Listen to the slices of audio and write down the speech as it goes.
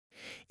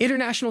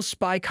International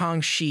Spy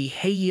Kang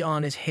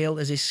Shihyeon is hailed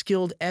as a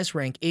skilled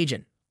S-rank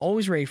agent,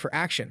 always ready for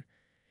action.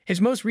 His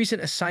most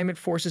recent assignment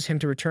forces him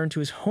to return to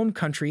his home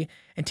country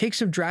and take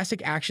some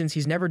drastic actions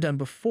he's never done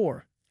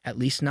before, at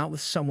least not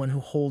with someone who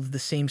holds the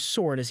same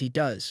sword as he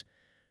does.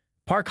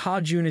 Park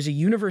Hajun is a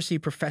university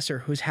professor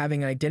who's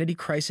having an identity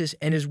crisis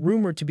and is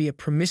rumored to be a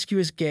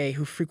promiscuous gay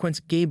who frequents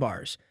gay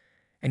bars,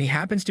 and he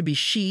happens to be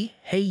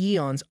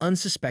Shihyeon's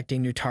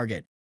unsuspecting new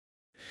target.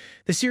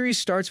 The series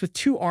starts with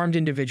two armed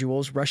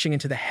individuals rushing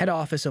into the head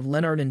office of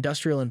Leonard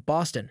Industrial in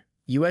Boston,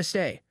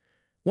 USA.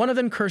 One of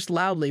them cursed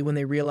loudly when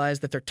they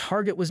realized that their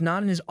target was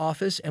not in his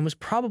office and was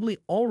probably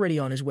already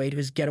on his way to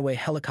his getaway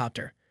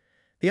helicopter.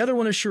 The other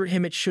one assured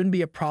him it shouldn't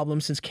be a problem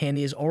since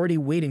Candy is already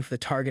waiting for the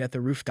target at the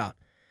rooftop.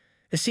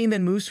 The scene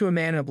then moves to a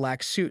man in a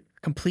black suit,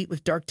 complete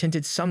with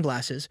dark-tinted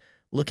sunglasses,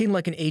 looking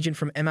like an agent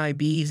from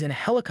MIB in a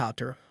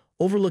helicopter,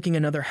 overlooking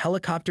another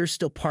helicopter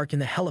still parked in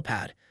the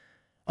helipad.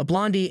 A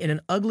blondie in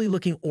an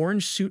ugly-looking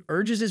orange suit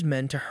urges his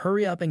men to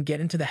hurry up and get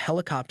into the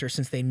helicopter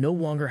since they no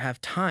longer have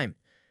time.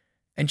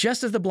 And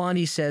just as the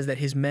blondie says that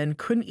his men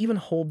couldn't even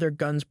hold their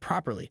guns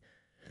properly,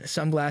 the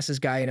sunglasses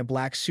guy in a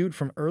black suit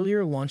from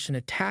earlier launched an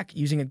attack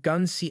using a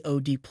gun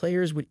COD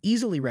players would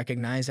easily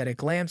recognize at a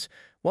glance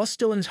while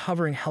still in his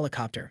hovering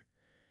helicopter.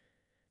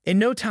 In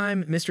no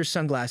time, Mr.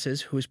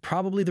 Sunglasses, who is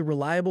probably the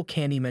reliable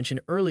Candy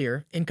mentioned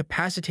earlier,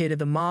 incapacitated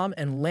the mob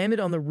and landed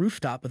on the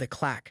rooftop with a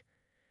clack.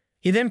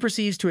 He then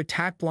proceeds to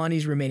attack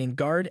Blondie's remaining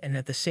guard and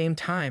at the same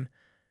time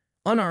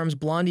unarms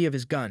Blondie of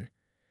his gun.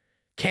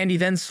 Candy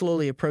then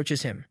slowly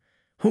approaches him,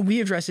 whom he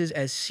addresses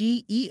as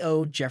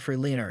CEO Jeffrey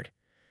Leonard.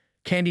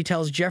 Candy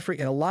tells Jeffrey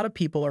that a lot of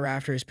people are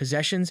after his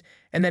possessions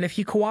and that if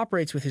he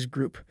cooperates with his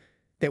group,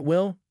 that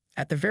will,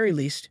 at the very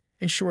least,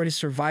 ensure his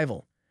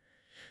survival.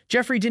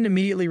 Jeffrey didn't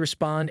immediately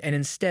respond and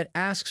instead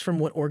asks from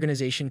what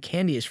organization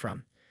Candy is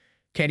from.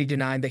 Candy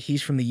denied that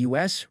he's from the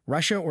US,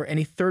 Russia, or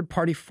any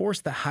third-party force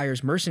that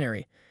hires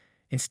mercenary.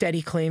 Instead,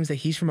 he claims that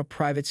he's from a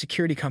private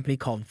security company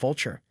called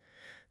Vulture.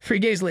 3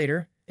 days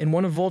later, in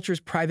one of Vulture's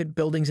private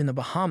buildings in the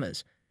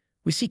Bahamas,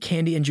 we see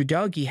Candy and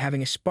Judaugi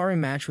having a sparring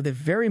match with a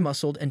very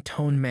muscled and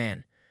toned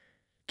man.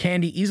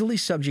 Candy easily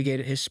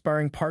subjugated his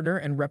sparring partner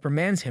and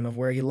reprimands him of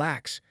where he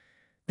lacks.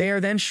 They are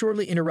then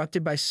shortly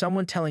interrupted by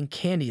someone telling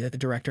Candy that the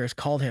director has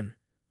called him.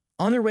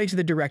 On their way to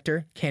the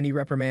director, Candy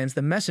reprimands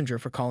the messenger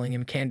for calling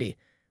him Candy,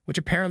 which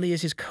apparently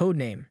is his code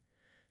name.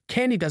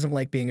 Candy doesn't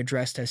like being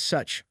addressed as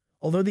such,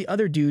 although the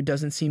other dude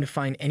doesn't seem to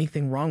find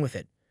anything wrong with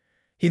it.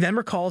 He then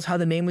recalls how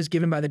the name was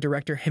given by the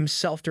director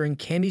himself during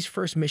Candy's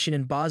first mission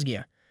in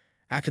Bosnia.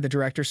 After the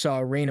director saw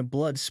a rain of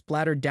blood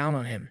splattered down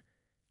on him,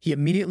 he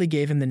immediately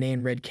gave him the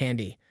name Red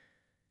Candy.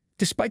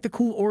 Despite the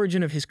cool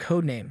origin of his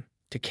code name,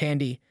 to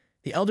Candy,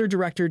 the elder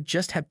director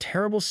just had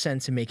terrible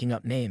sense in making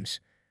up names.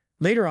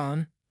 Later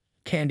on,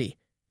 Candy,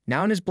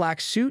 now in his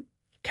black suit,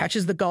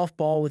 catches the golf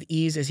ball with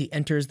ease as he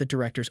enters the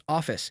director's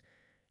office.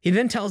 He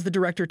then tells the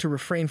director to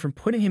refrain from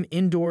putting him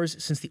indoors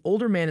since the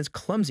older man is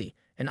clumsy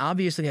and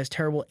obviously has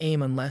terrible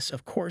aim unless,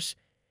 of course,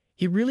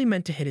 he really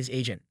meant to hit his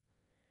agent.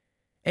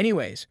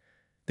 Anyways,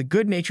 the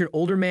good-natured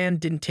older man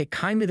didn't take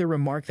kindly the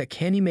remark that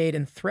Candy made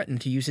and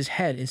threatened to use his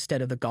head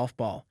instead of the golf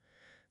ball.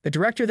 The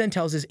director then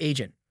tells his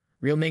agent,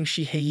 real name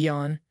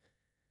Shihyeon,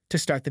 to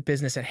start the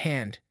business at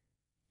hand.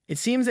 It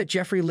seems that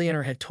Jeffrey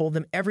Leonard had told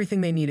them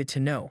everything they needed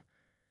to know,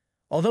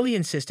 although he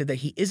insisted that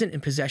he isn't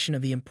in possession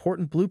of the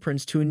important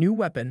blueprints to a new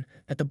weapon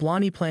that the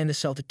blondie planned to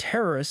sell to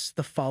terrorists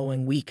the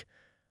following week.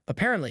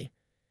 Apparently,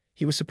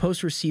 he was supposed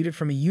to receive it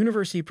from a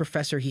university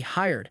professor he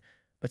hired,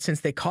 but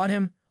since they caught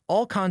him,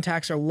 all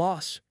contacts are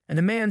lost, and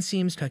the man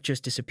seems to have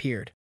just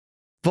disappeared.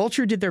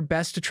 Vulture did their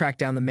best to track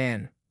down the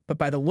man, but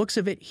by the looks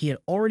of it, he had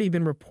already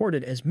been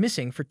reported as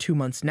missing for 2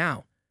 months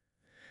now.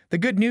 The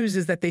good news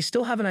is that they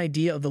still have an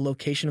idea of the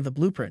location of the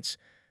blueprints.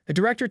 The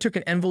director took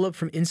an envelope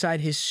from inside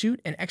his suit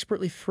and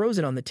expertly throws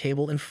it on the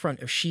table in front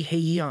of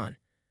Shihyeon.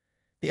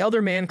 The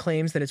elder man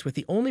claims that it's with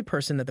the only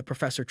person that the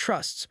professor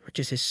trusts, which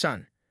is his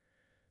son.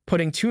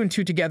 Putting 2 and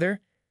 2 together,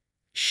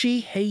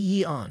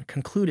 Shihyeon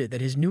concluded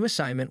that his new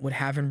assignment would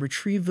have him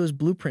retrieve those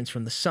blueprints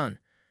from the son.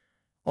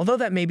 Although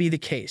that may be the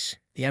case,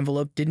 the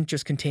envelope didn't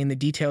just contain the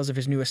details of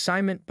his new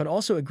assignment, but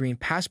also a green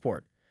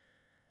passport.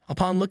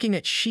 Upon looking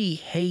at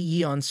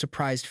Shihyeon's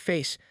surprised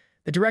face,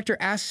 the director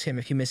asks him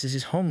if he misses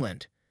his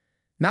homeland.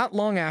 Not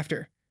long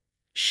after,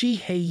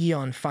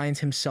 Shihyeon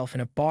finds himself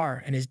in a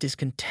bar and is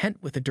discontent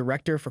with the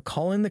director for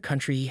calling the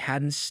country he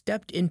hadn't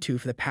stepped into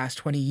for the past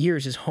 20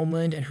 years his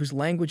homeland and whose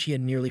language he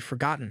had nearly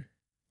forgotten.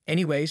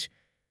 Anyways,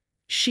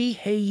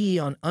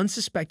 Shihyeon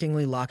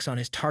unsuspectingly locks on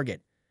his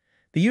target,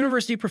 the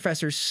university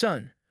professor's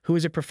son, who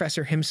is a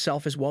professor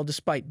himself as well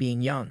despite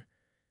being young.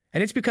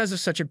 And it's because of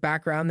such a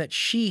background that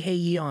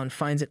Shihyeon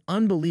finds it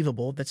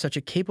unbelievable that such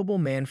a capable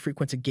man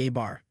frequents a gay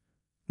bar.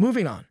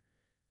 Moving on.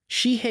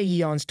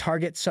 Shihyeon's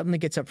target suddenly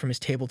gets up from his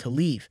table to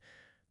leave.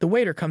 The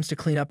waiter comes to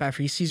clean up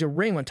after he sees a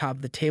ring on top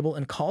of the table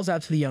and calls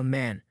out to the young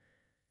man,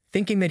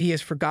 thinking that he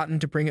has forgotten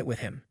to bring it with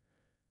him.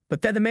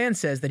 But then the man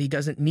says that he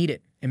doesn't need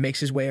it and makes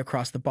his way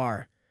across the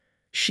bar.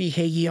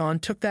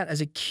 Shihyeon took that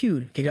as a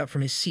cue to get up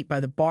from his seat by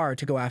the bar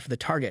to go after the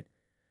target.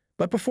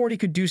 But before he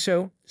could do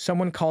so,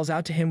 someone calls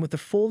out to him with the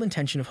full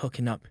intention of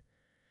hooking up.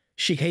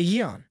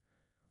 Shihyeon,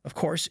 of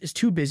course, is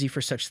too busy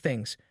for such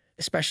things,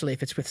 especially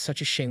if it's with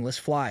such a shameless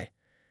fly.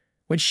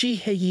 When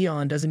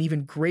Shihyeon doesn't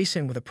even grace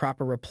him with a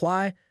proper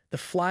reply, the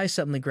fly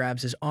suddenly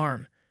grabs his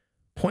arm,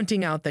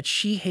 pointing out that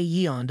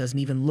Shihyeon doesn't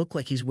even look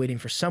like he's waiting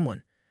for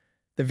someone.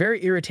 The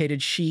very irritated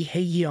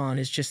Shihyeon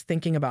is just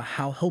thinking about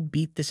how he'll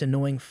beat this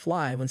annoying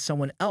fly when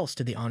someone else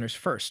did the honors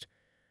first.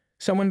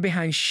 Someone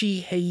behind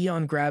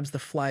Shihyeon grabs the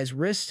fly's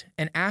wrist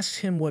and asks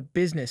him what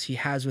business he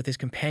has with his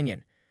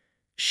companion.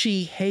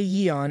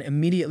 Shihyeon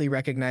immediately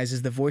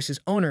recognizes the voice's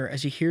owner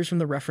as he hears from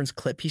the reference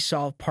clip he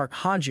saw of Park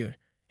Hajun,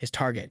 his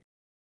target.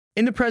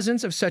 In the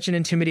presence of such an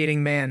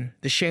intimidating man,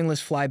 the shameless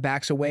fly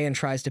backs away and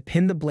tries to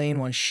pin the blame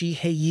on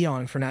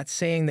Shihyeon for not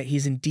saying that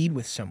he's indeed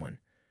with someone.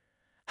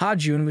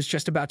 Hajun was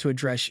just about to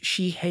address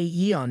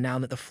Shihyeon now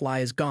that the fly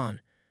is gone,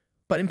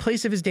 but in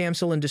place of his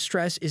damsel in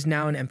distress is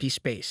now an empty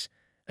space,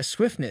 a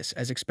swiftness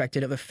as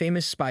expected of a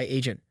famous spy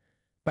agent.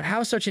 But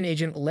how such an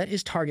agent let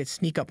his target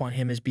sneak up on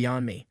him is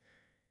beyond me.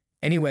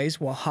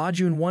 Anyways, while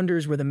Hajun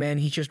wonders where the man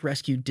he just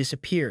rescued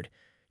disappeared,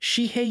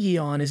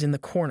 Shihyeon is in the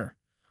corner,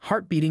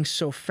 heart beating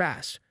so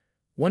fast,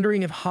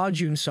 wondering if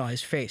Hajun saw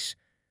his face.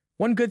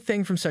 One good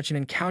thing from such an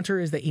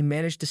encounter is that he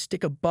managed to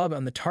stick a bug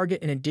on the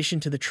target in addition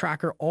to the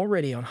tracker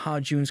already on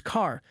Hajun's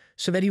car,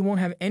 so that he won't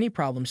have any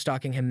problem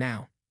stalking him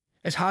now.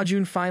 As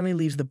Hajun finally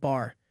leaves the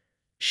bar,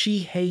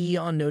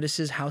 Shihyeon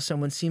notices how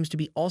someone seems to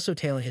be also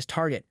tailing his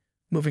target.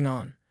 Moving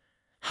on,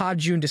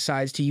 Hajun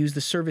decides to use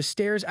the service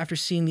stairs after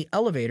seeing the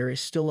elevator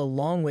is still a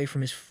long way from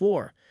his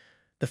floor.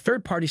 The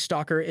third-party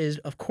stalker is,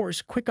 of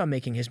course, quick on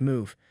making his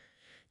move.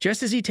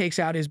 Just as he takes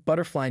out his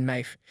butterfly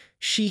knife,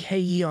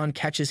 Shihyeon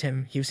catches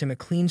him, gives him a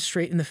clean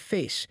straight in the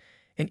face,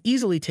 and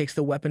easily takes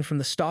the weapon from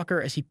the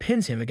stalker as he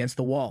pins him against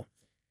the wall.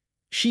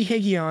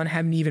 Shihyeon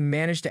hadn't even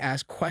managed to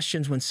ask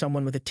questions when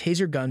someone with a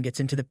taser gun gets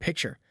into the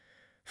picture.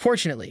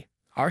 Fortunately,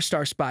 our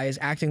star spy is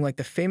acting like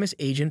the famous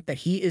agent that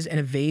he is and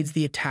evades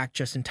the attack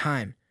just in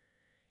time.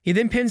 He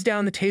then pins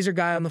down the taser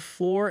guy on the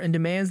floor and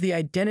demands the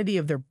identity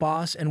of their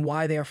boss and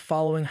why they are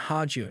following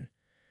Hajun.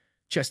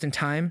 Just in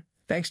time,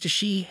 thanks to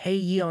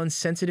Shihyeon's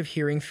sensitive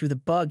hearing through the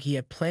bug he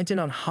had planted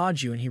on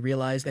Hajun, he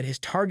realized that his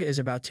target is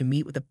about to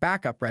meet with a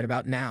backup right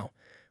about now.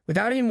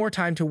 Without any more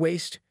time to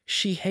waste,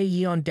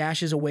 Shihyeon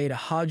dashes away to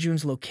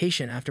Hajun's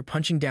location after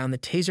punching down the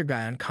taser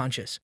guy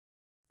unconscious.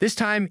 This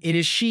time, it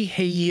is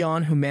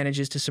Shihyeon who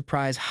manages to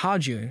surprise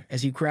Hajun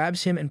as he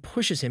grabs him and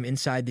pushes him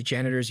inside the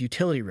janitor's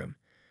utility room.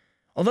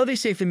 Although they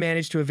safely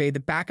managed to evade the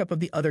backup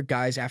of the other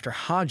guys after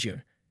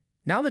Hajun,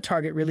 now the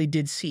target really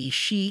did see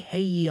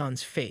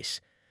Shihyeon's face.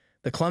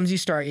 The clumsy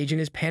star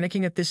agent is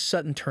panicking at this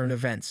sudden turn of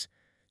events.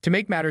 To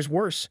make matters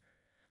worse,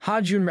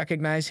 Hajun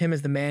recognized him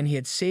as the man he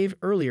had saved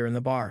earlier in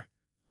the bar.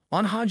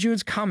 On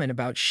Hajun's comment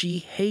about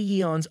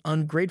Shihyeon's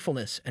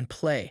ungratefulness and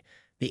play,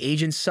 the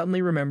agent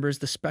suddenly remembers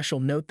the special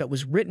note that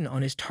was written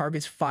on his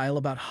target's file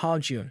about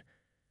Hajun,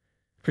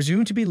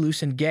 presumed to be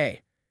loose and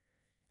gay.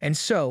 And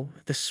so,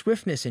 the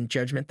swiftness and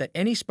judgment that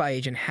any spy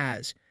agent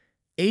has,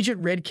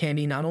 Agent Red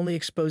Candy not only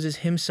exposes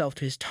himself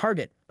to his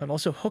target, but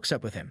also hooks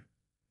up with him.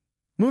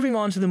 Moving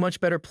on to the much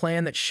better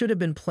plan that should have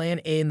been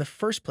Plan A in the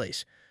first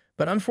place,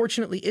 but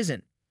unfortunately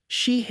isn't.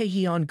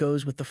 Shihyeon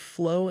goes with the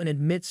flow and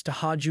admits to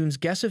Hajun's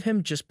guess of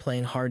him just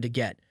playing hard to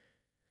get.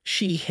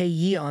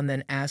 Shihyeon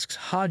then asks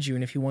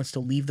Hajun if he wants to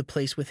leave the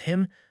place with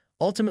him,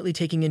 ultimately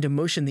taking into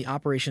motion the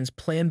operation's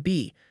Plan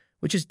B,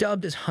 which is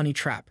dubbed as Honey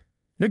Trap.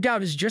 No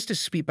doubt is just as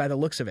sweet by the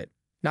looks of it.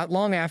 Not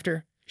long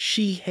after,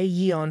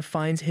 Shihyeon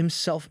finds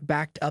himself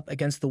backed up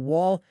against the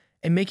wall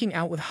and making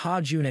out with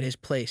Hajun at his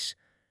place.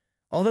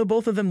 Although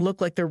both of them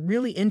look like they're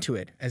really into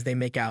it as they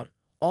make out,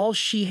 all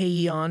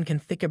Shihyeon can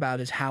think about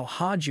is how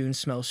Hajun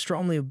smells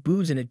strongly of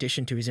booze in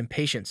addition to his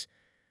impatience,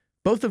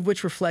 both of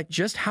which reflect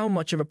just how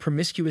much of a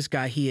promiscuous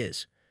guy he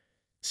is.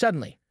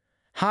 Suddenly,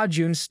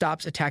 Hajun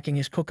stops attacking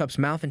his cookup's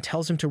mouth and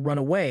tells him to run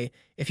away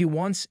if he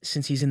wants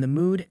since he's in the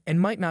mood and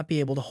might not be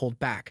able to hold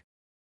back.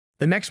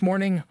 The next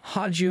morning,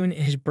 Hajun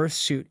in his birth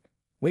suit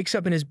wakes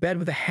up in his bed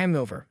with a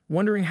hangover,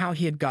 wondering how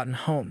he had gotten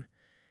home.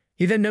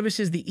 He then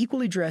notices the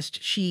equally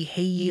dressed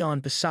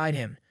Shihyeon beside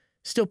him,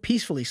 still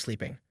peacefully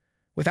sleeping.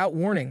 Without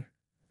warning,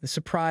 the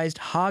surprised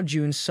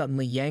Hajun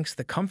suddenly yanks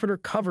the comforter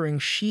covering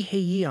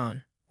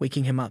Shihyeon,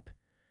 waking him up.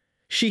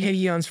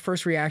 Shihyeon's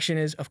first reaction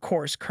is, of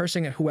course,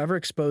 cursing at whoever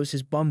exposed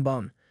his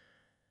bum,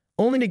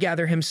 only to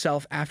gather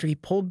himself after he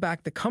pulled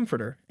back the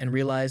comforter and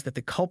realized that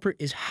the culprit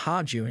is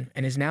Hajun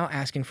and is now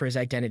asking for his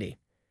identity.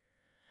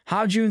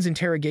 Hajun's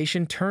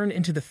interrogation turned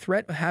into the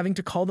threat of having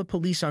to call the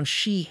police on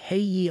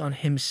Shihyeon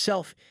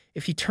himself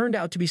if he turned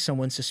out to be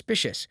someone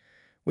suspicious,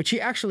 which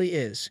he actually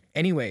is.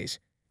 Anyways,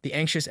 the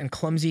anxious and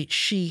clumsy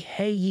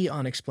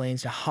Shihyeon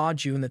explains to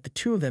Hajun that the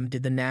two of them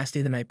did the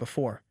nasty the night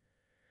before.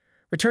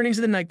 Returning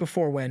to the night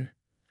before when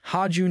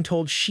Hajun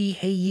told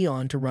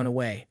Shihyeon to run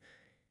away.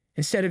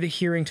 Instead of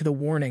adhering to the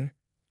warning,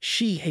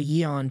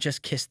 Shihyeon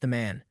just kissed the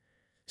man.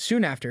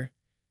 Soon after,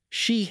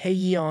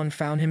 Shihyeon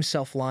found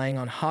himself lying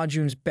on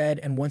Hajun's bed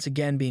and once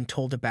again being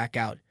told to back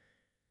out.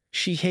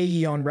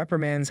 Shihyeon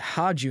reprimands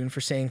Hajun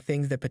for saying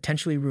things that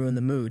potentially ruin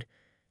the mood,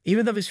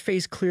 even though his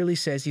face clearly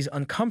says he's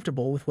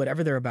uncomfortable with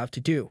whatever they're about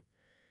to do.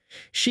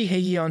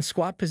 Shihyeon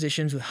squat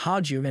positions with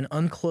Hajun and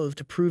unclothed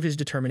to prove his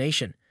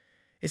determination.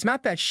 It's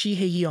not that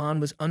Shihyeon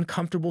was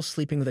uncomfortable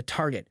sleeping with a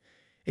target.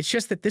 It's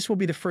just that this will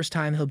be the first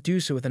time he'll do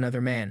so with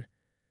another man.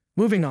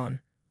 Moving on,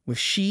 with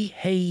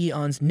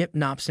Shihyeon's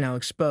nip-nops now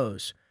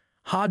exposed,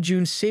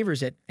 Hajun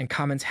savors it and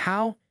comments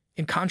how,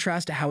 in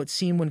contrast to how it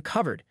seemed when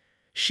covered,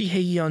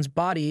 Shihyeon's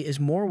body is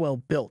more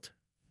well-built,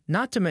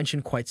 not to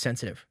mention quite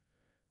sensitive.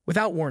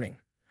 Without warning,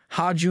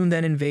 Hajun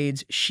then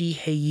invades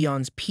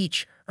Shihyeon's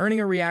peach,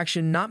 earning a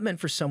reaction not meant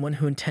for someone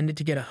who intended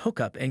to get a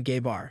hookup and gay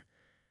bar.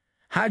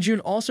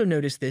 Hajun also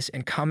noticed this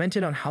and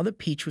commented on how the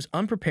peach was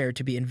unprepared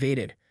to be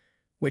invaded,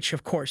 which,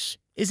 of course,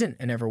 isn't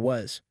and never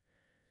was.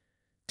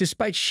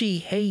 Despite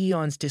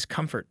Shihyeon's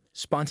discomfort,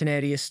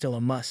 spontaneity is still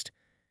a must.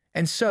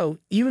 And so,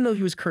 even though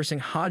he was cursing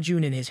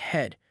Hajun in his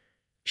head,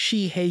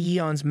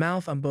 Shihyeon's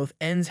mouth on both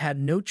ends had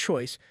no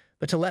choice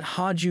but to let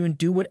Hajun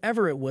do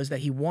whatever it was that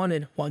he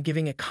wanted while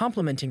giving a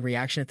complimenting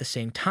reaction at the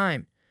same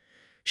time.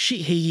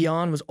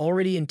 Shihyeon was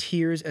already in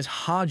tears as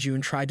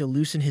Hajun tried to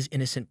loosen his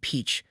innocent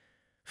peach.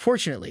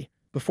 Fortunately,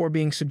 before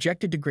being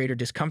subjected to greater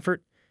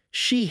discomfort,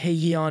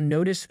 Shihyeon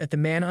noticed that the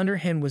man under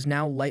him was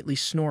now lightly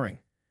snoring.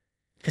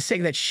 To say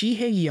that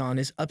Shihyeon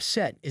is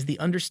upset is the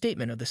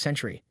understatement of the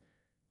century.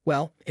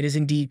 Well, it is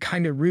indeed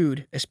kinda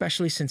rude,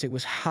 especially since it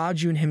was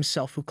Hajun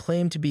himself who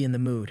claimed to be in the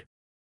mood.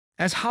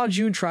 As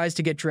Hajun tries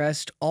to get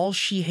dressed, all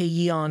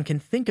Shihyeon can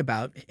think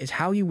about is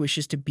how he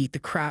wishes to beat the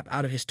crap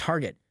out of his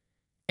target.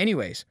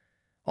 Anyways,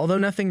 although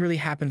nothing really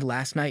happened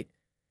last night,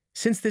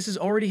 since this is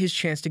already his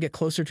chance to get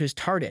closer to his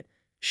target,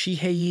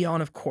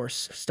 Shihyeon, of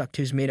course, stuck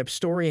to his made-up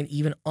story and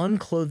even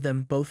unclothed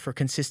them both for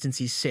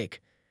consistency's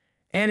sake.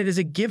 And it is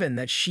a given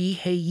that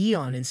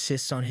Shihyeon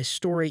insists on his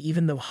story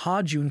even though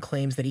Hajun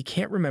claims that he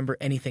can't remember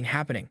anything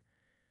happening.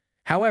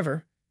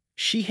 However,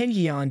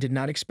 Shihyeon did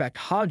not expect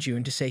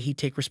Hajun to say he'd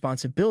take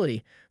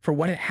responsibility for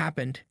what had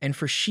happened and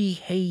for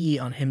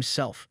Shihyeon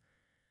himself.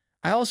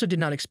 I also did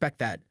not expect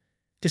that.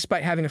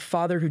 Despite having a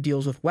father who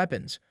deals with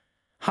weapons,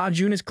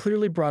 Hajun is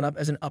clearly brought up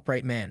as an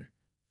upright man.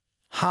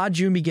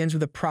 Hajun begins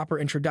with a proper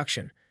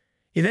introduction.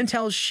 He then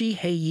tells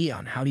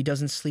Shihyeon how he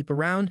doesn't sleep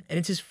around and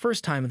it's his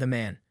first time with a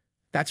man.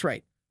 That's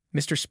right,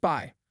 Mr.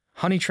 Spy,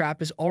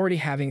 Honeytrap is already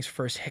having his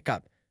first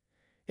hiccup.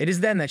 It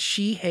is then that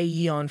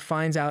Shihyeon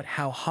finds out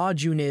how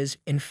Hajun is,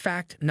 in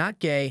fact, not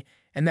gay,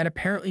 and that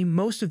apparently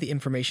most of the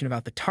information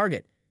about the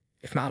target,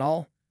 if not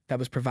all, that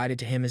was provided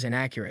to him is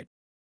inaccurate.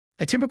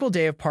 A typical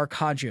day of Park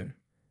Hajun,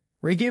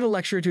 where he gave a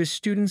lecture to his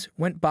students,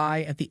 went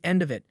by at the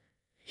end of it.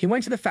 He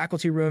went to the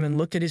faculty room and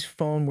looked at his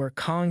phone where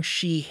Kang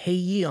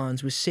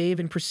Shihyeon's was saved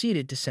and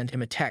proceeded to send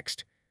him a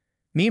text.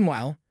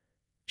 Meanwhile,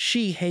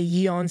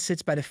 Shihyeon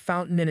sits by the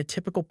fountain in a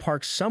typical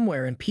park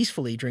somewhere and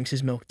peacefully drinks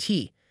his milk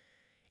tea.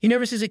 He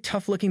notices a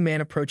tough-looking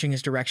man approaching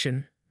his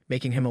direction,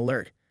 making him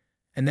alert.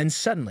 And then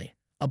suddenly,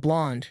 a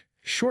blonde,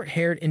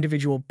 short-haired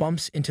individual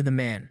bumps into the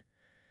man.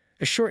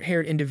 The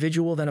short-haired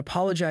individual then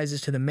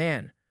apologizes to the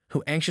man,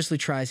 who anxiously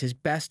tries his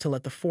best to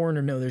let the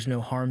foreigner know there's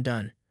no harm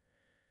done.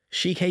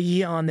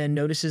 Shihyeon then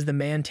notices the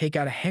man take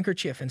out a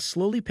handkerchief and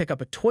slowly pick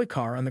up a toy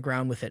car on the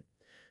ground with it.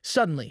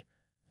 Suddenly,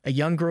 a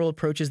young girl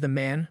approaches the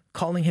man,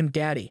 calling him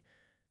daddy.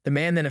 The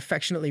man then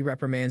affectionately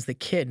reprimands the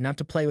kid not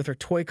to play with her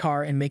toy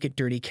car and make it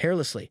dirty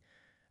carelessly.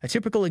 A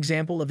typical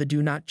example of the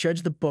do not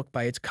judge the book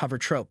by its cover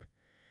trope.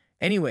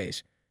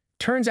 Anyways,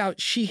 turns out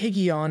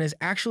Shihyeon is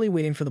actually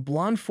waiting for the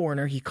blonde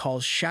foreigner he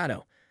calls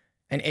Shadow,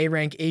 an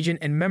A-rank agent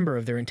and member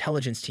of their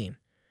intelligence team.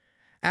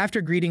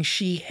 After greeting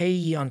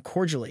Shihyeon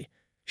cordially,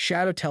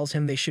 Shadow tells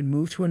him they should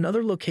move to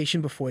another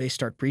location before they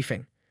start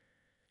briefing.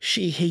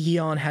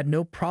 Shihyeon had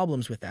no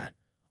problems with that,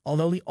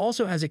 although he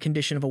also has a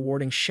condition of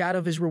awarding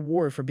Shadow his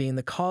reward for being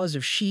the cause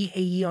of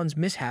Shihyeon's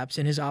mishaps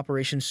in his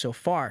operations so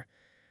far.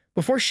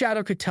 Before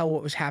Shadow could tell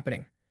what was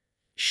happening,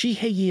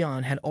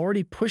 Shihyeon had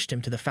already pushed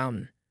him to the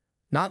fountain.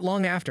 Not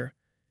long after,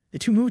 the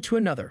two moved to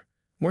another,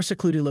 more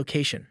secluded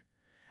location.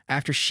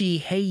 After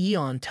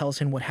Shihyeon tells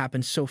him what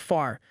happened so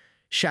far,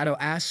 Shadow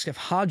asks if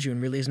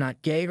Hajun really is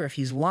not gay or if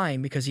he's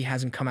lying because he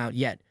hasn't come out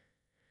yet.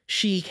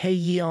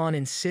 Shihyeon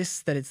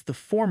insists that it's the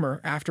former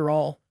after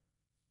all.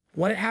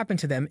 What had happened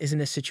to them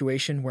isn't a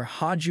situation where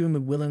Hajun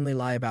would willingly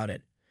lie about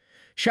it.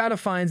 Shadow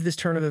finds this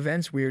turn of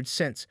events weird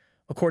since,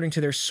 according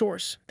to their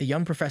source, the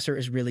young professor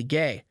is really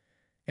gay,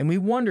 and we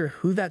wonder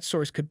who that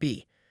source could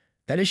be.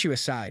 That issue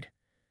aside,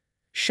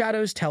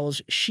 Shadows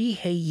tells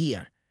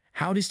Shihyeon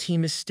how his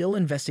team is still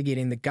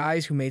investigating the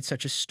guys who made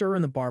such a stir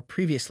in the bar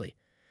previously.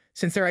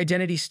 Since their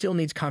identity still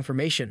needs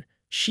confirmation,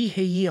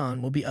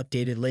 Shihyeon will be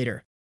updated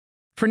later.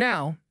 For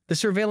now, the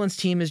surveillance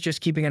team is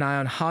just keeping an eye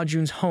on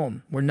Hajun's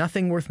home, where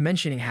nothing worth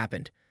mentioning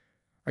happened.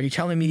 Are you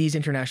telling me these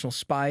international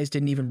spies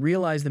didn't even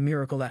realize the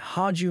miracle that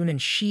Hajun and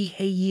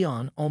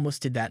Shihyeon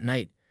almost did that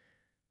night?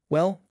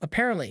 Well,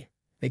 apparently,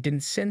 they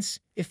didn't, since,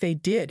 if they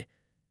did,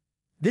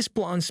 This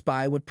blonde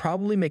spy would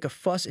probably make a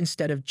fuss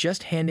instead of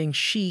just handing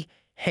Shi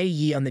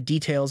Hye-on the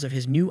details of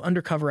his new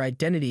undercover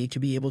identity to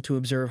be able to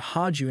observe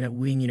Hajun at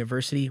Wing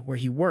University where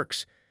he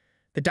works.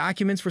 The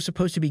documents were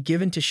supposed to be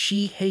given to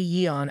Shi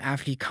Hye-on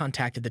after he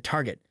contacted the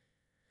target.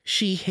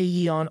 Shi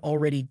Hye-on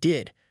already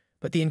did,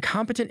 but the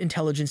incompetent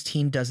intelligence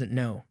team doesn't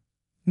know.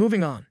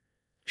 Moving on.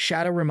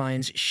 Shadow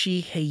reminds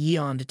Shi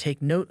Hye-on to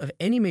take note of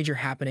any major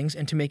happenings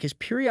and to make his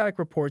periodic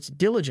reports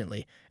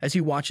diligently as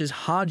he watches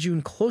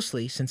Hajun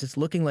closely since it's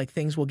looking like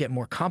things will get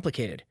more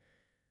complicated.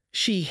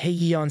 Shi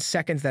Hye-on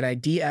seconds that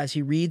idea as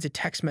he reads a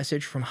text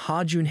message from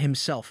Hajun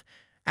himself,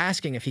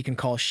 asking if he can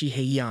call Shi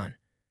Hye-on.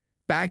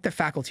 Back at the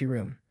faculty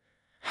room,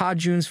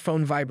 Hajun's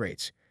phone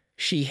vibrates.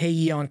 Shi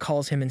Hye-on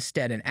calls him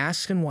instead and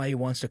asks him why he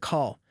wants to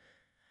call.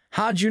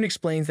 Hajun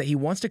explains that he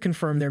wants to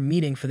confirm their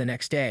meeting for the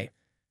next day.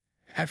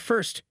 At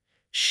first,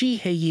 Shi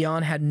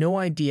Hye-on had no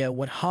idea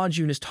what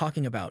Hajun is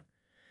talking about.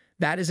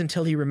 That is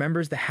until he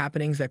remembers the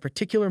happenings that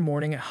particular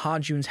morning at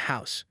Hajun's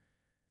house.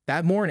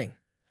 That morning,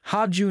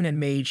 Hajun had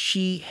made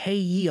Shi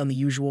Hye-on the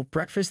usual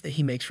breakfast that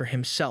he makes for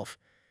himself.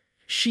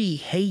 Shi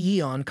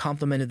Hye-on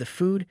complimented the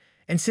food,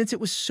 and since it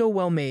was so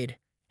well made,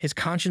 his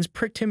conscience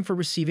pricked him for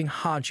receiving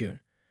Hajun.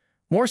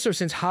 More so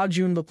since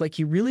Hajun looked like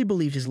he really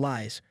believed his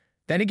lies.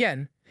 Then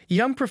again, the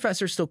young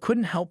professor still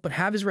couldn't help but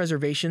have his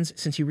reservations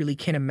since he really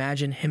can't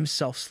imagine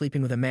himself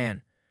sleeping with a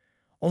man.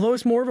 Although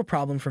it's more of a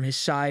problem from his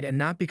side and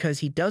not because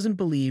he doesn't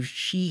believe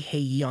Shi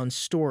Hye-on's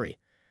story.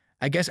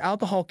 I guess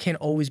alcohol can't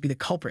always be the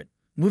culprit.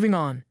 Moving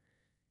on.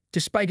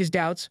 Despite his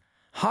doubts,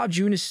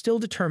 Hajun is still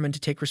determined to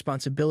take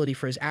responsibility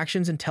for his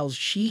actions and tells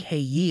Shi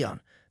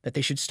Hye-on that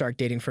they should start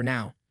dating for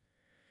now.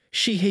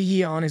 Shi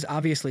Hye-on is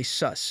obviously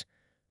sus,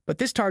 but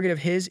this target of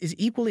his is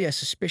equally as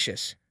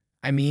suspicious.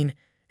 I mean,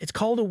 it's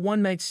called a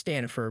one-night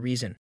stand for a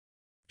reason.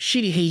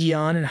 Shi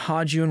Hye-on and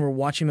Hajun were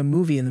watching a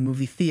movie in the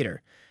movie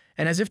theater,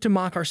 and as if to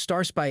mock our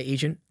star spy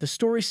agent, the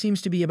story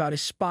seems to be about a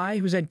spy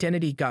whose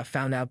identity got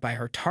found out by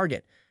her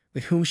target,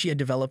 with whom she had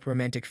developed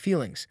romantic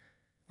feelings.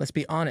 Let's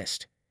be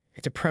honest,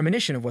 it's a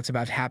premonition of what's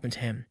about to happen to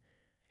him.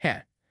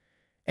 Heh.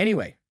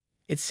 Anyway,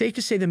 it's safe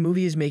to say the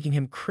movie is making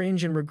him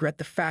cringe and regret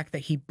the fact that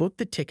he booked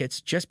the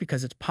tickets just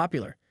because it's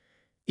popular.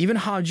 Even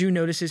Hajun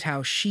notices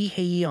how Shi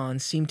Hye-on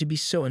seemed to be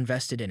so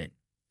invested in it.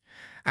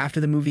 After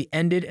the movie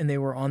ended and they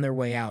were on their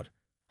way out,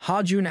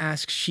 Hajun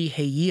asks Shi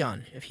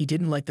Hye-on if he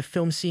didn't like the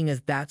film, seeing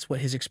as that's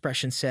what his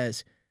expression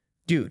says.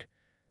 Dude,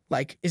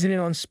 like, isn't it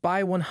on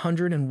Spy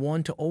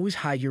 101 to always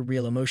hide your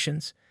real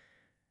emotions?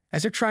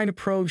 As they're trying to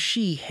probe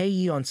Shi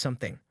Hye-on on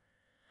something,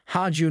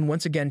 Hajun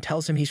once again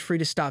tells him he's free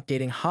to stop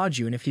dating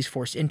Hajun if he's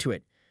forced into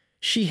it.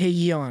 Shi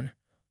Hye-on,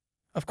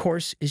 of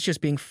course, is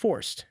just being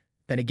forced.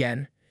 Then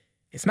again,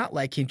 it's not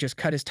like he just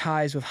cut his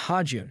ties with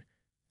Hajun.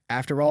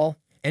 After all,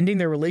 ending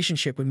their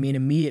relationship would mean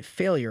immediate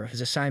failure of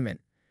his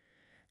assignment.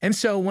 And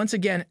so, once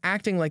again,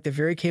 acting like the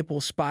very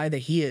capable spy that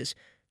he is,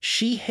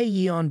 Shi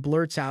Hye-on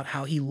blurts out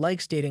how he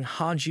likes dating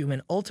Hajun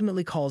and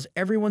ultimately calls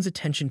everyone's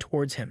attention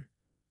towards him.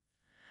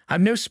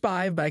 I'm no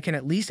spy, but I can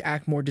at least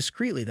act more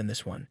discreetly than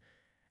this one.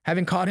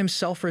 Having caught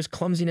himself for his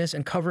clumsiness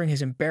and covering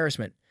his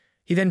embarrassment,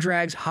 he then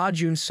drags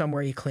Hajun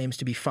somewhere he claims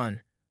to be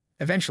fun.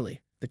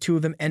 Eventually, the two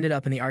of them ended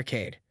up in the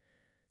arcade.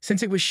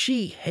 Since it was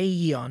Shi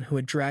Hye-on who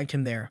had dragged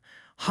him there,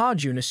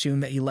 Hajun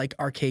assumed that he liked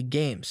arcade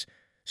games.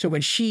 So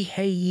when Shi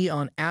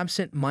Hye-on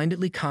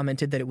absent-mindedly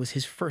commented that it was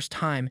his first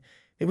time,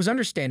 it was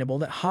understandable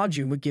that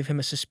Hajun would give him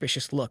a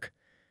suspicious look.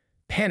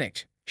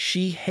 Panicked,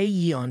 Shi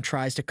Hye-on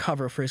tries to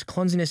cover for his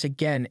clumsiness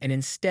again and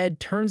instead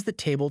turns the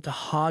table to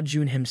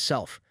Hajun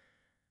himself.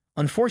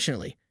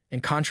 Unfortunately,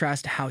 in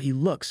contrast to how he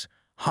looks,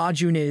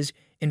 Hajun is,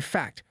 in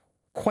fact,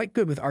 quite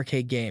good with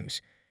arcade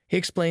games. He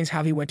explains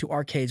how he went to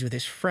arcades with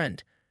his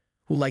friend,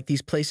 who liked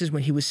these places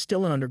when he was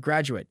still an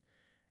undergraduate.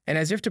 And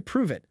as if to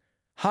prove it,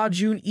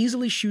 Hajun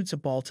easily shoots a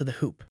ball to the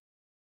hoop.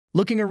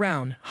 Looking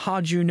around,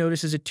 Hajun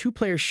notices a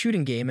two-player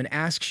shooting game and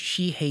asks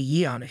Shi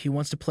Hye-on if he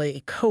wants to play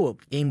a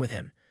co-op game with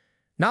him.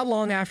 Not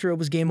long after it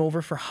was game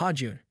over for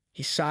Hajun,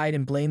 he sighed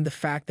and blamed the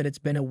fact that it's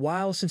been a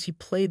while since he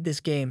played this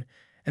game,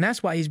 and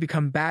that's why he's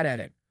become bad at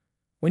it.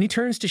 When he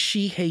turns to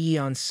Shi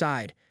Hye-on's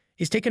side,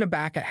 he's taken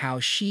aback at how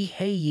Shi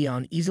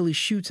Hye-on easily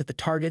shoots at the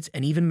targets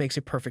and even makes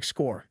a perfect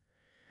score.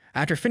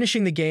 After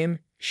finishing the game,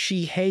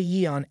 Shi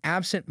Hye-on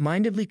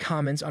absent-mindedly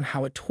comments on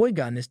how a toy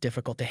gun is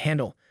difficult to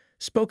handle,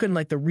 spoken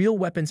like the real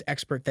weapons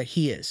expert that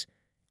he is.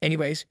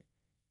 Anyways,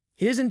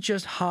 it isn't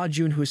just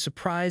Hajun who is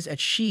surprised at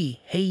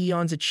Shi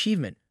Hye-on's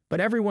achievement, but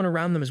everyone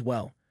around them as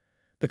well.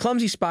 The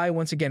clumsy spy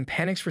once again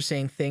panics for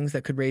saying things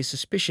that could raise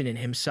suspicion in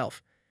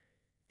himself.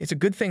 It's a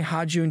good thing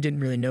Hajun didn't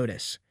really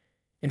notice.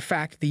 In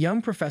fact, the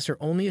young professor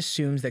only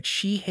assumes that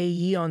Shi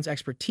Hye-on's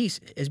expertise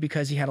is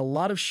because he had a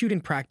lot of shooting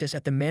practice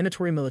at the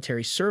mandatory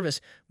military service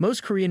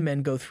most Korean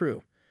men go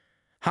through.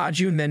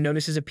 Hajun then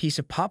notices a piece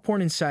of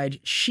popcorn inside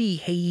Shi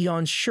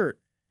Hye-on's shirt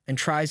and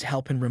tries to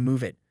help him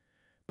remove it.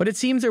 But it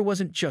seems there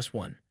wasn't just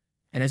one,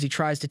 and as he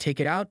tries to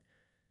take it out,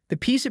 the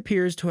piece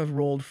appears to have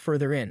rolled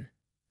further in.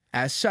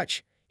 As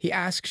such, he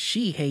asks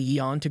Shi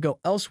Hye-on to go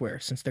elsewhere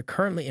since they're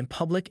currently in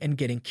public and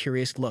getting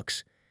curious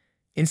looks.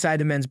 Inside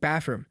the men's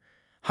bathroom,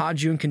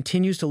 Hajun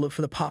continues to look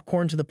for the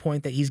popcorn to the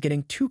point that he's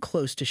getting too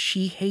close to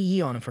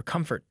Shihyeon for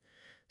comfort.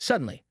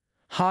 Suddenly,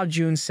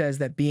 Hajun says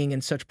that being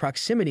in such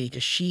proximity to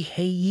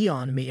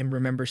Shihyeon made him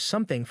remember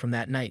something from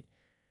that night.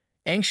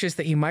 Anxious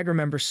that he might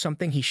remember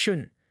something he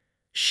shouldn't,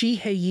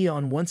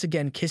 Shihyeon once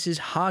again kisses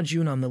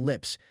Hajun on the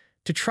lips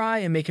to try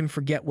and make him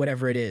forget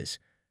whatever it is.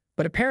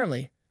 But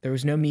apparently, there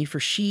was no need for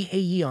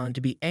Shihyeon to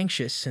be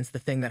anxious since the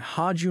thing that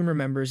Hajun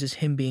remembers is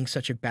him being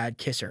such a bad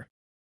kisser.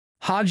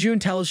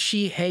 Hajun tells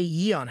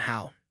Shihyeon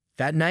how,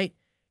 that night,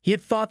 he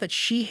had thought that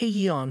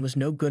Shihyeon was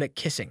no good at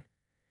kissing.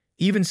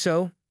 Even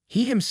so,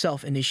 he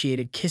himself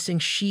initiated kissing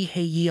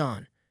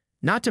Shihyeon,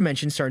 not to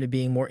mention started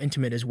being more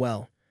intimate as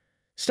well.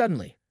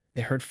 Suddenly,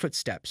 they heard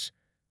footsteps.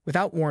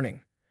 Without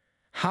warning,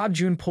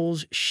 Hajun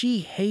pulls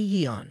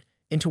Shihyeon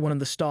into one of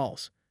the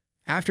stalls,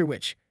 after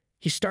which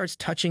he starts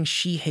touching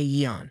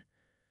Shihyeon.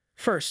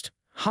 First,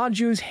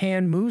 Hajun's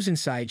hand moves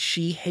inside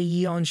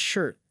Shihyeon's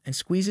shirt and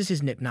squeezes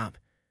his nip-nop.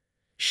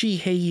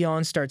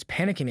 Shihyeon starts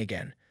panicking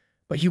again,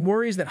 but he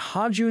worries that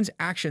Hajun's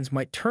actions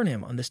might turn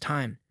him on this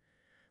time.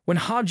 When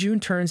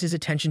Hajun turns his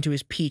attention to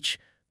his peach,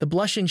 the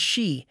blushing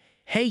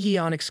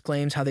Shihyeon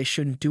exclaims how they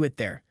shouldn't do it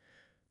there.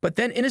 But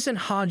then innocent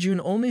Hajun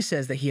only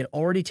says that he had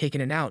already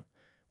taken it out.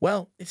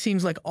 Well, it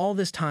seems like all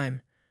this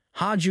time,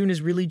 Hajun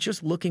is really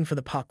just looking for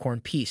the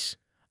popcorn piece.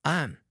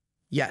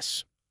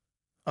 Yes.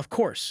 Of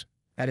course,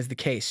 that is the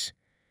case.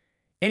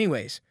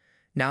 Anyways,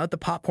 now that the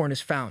popcorn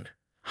is found,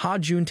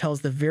 Hajun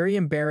tells the very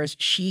embarrassed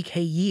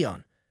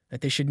Shihyeon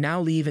that they should now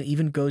leave and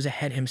even goes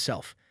ahead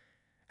himself.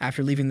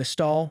 After leaving the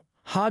stall,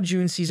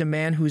 Hajun sees a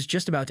man who is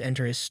just about to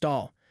enter his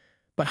stall.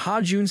 But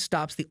Hajun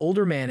stops the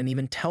older man and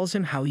even tells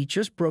him how he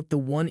just broke the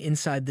one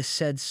inside the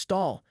said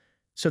stall,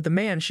 so the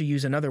man should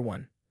use another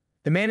one.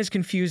 The man is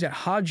confused at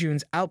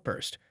Hajun's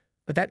outburst,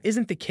 but that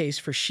isn't the case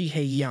for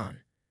Shihyeon.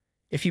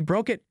 If he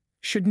broke it,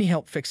 shouldn't he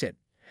help fix it?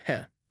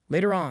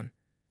 Later on,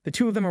 the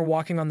two of them are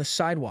walking on the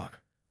sidewalk,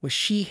 with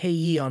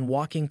Shihyeon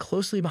walking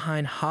closely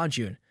behind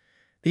Hajun.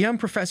 The young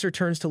professor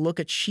turns to look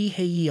at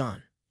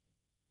Shihyeon,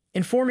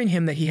 informing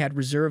him that he had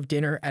reserved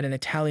dinner at an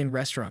Italian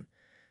restaurant.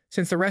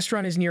 Since the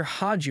restaurant is near,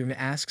 Hajun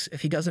asks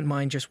if he doesn't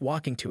mind just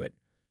walking to it.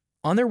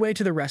 On their way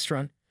to the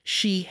restaurant,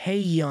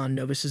 Shihyeon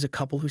notices a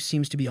couple who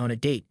seems to be on a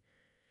date.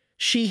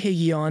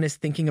 Shihyeon is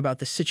thinking about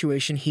the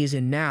situation he is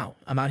in now,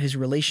 about his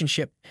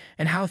relationship,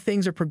 and how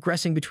things are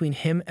progressing between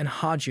him and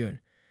Hajun.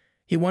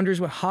 He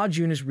wonders what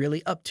Hajun is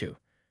really up to,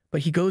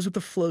 but he goes with the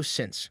flow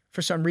since,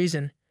 for some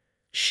reason,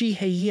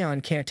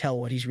 Shihyeon can't tell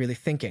what he's really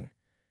thinking.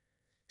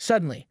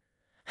 Suddenly,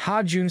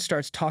 Hajun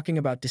starts talking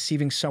about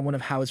deceiving someone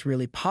of how it's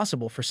really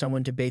possible for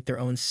someone to bait their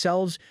own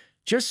selves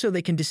just so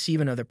they can deceive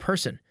another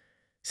person.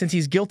 Since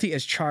he's guilty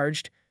as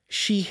charged,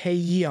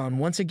 Shihyeon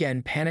once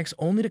again panics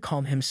only to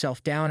calm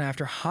himself down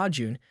after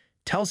Hajun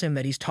tells him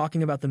that he's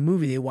talking about the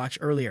movie they watched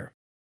earlier.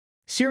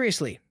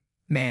 Seriously,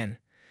 man.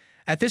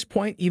 At this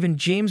point, even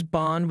James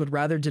Bond would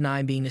rather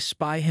deny being a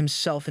spy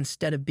himself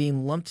instead of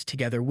being lumped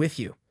together with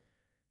you.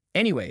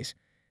 Anyways,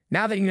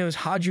 now that he knows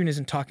Hajun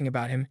isn't talking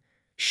about him,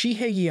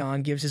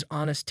 Shihyeon gives his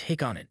honest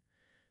take on it.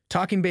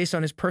 Talking based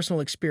on his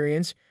personal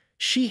experience,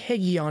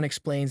 Shihyeon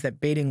explains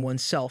that baiting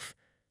oneself,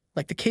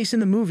 like the case in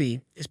the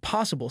movie, is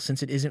possible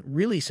since it isn't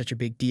really such a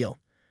big deal.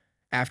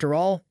 After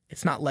all,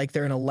 it's not like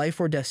they're in a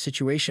life-or-death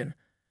situation,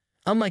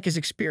 unlike his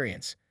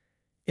experience.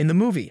 In the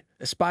movie,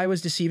 the spy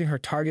was deceiving her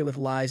target with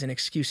lies and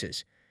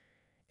excuses.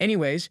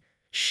 Anyways,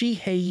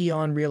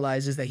 Shihyeon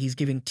realizes that he's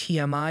giving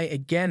TMI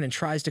again and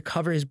tries to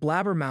cover his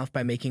blabbermouth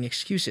by making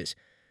excuses.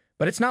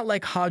 But it's not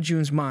like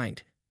Hajun's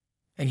mind,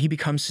 and he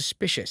becomes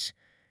suspicious.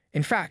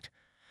 In fact,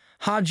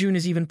 Hajun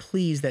is even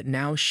pleased that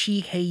now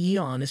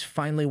Shihyeon is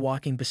finally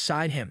walking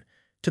beside him,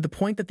 to the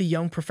point that the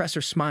young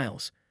professor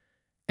smiles.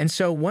 And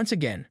so, once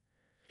again,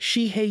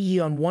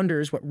 Shihyeon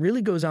wonders what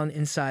really goes on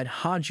inside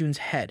Hajun's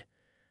head.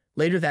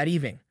 Later that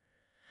evening,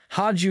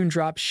 Hajun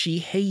drops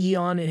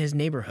Shihyeon in his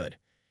neighborhood.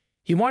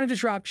 He wanted to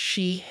drop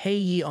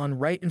Shihyeon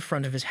right in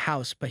front of his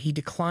house, but he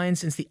declined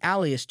since the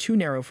alley is too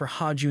narrow for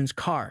Hajun's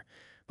car.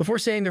 Before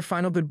saying their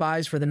final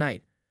goodbyes for the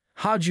night,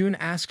 Hajun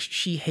asks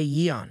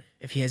Shihyeon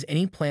if he has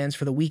any plans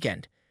for the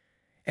weekend,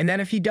 and that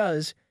if he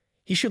does,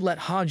 he should let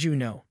Hajun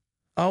know.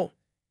 Oh,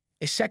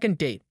 a second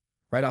date,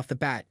 right off the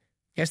bat.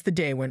 Guess the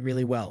day went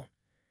really well.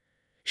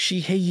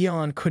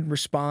 Shihyeon couldn't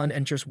respond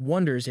and just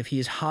wonders if he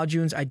is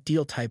Hajun's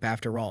ideal type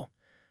after all.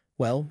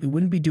 Well, we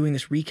wouldn't be doing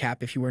this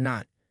recap if you were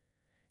not.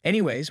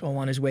 Anyways, while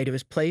on his way to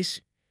his place,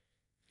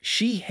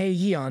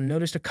 Shihyeon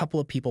noticed a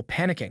couple of people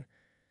panicking,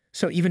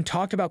 so even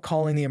talked about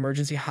calling the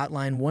emergency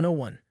hotline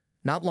 101.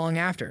 Not long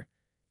after,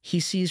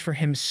 he sees for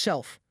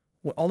himself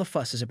what all the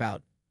fuss is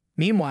about.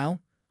 Meanwhile,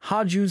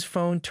 Hajun's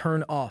phone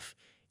turned off,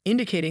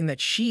 indicating that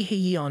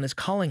Shihyeon is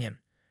calling him.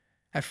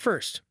 At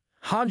first,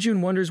 Hajun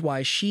wonders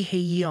why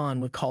Shihyeon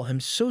would call him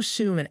so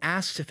soon and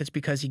asks if it's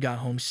because he got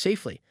home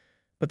safely.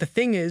 But the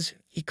thing is,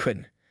 he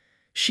couldn't.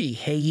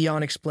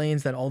 Shihyeon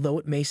explains that although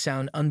it may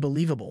sound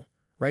unbelievable,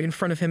 right in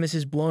front of him is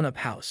his blown-up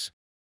house.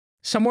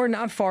 Somewhere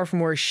not far from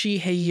where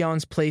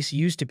Shihyeon's place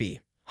used to be,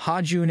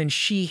 Hajun and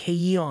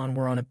Shihyeon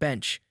were on a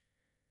bench.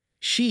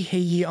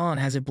 Shihyeon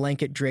has a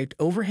blanket draped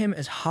over him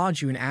as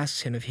Hajun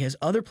asks him if he has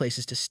other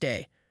places to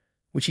stay,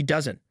 which he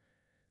doesn't.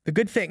 The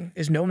good thing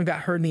is no one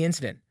got hurt in the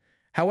incident.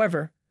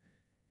 However,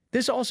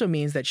 this also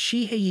means that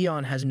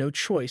Shihyeon has no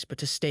choice but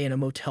to stay in a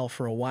motel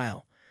for a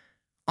while.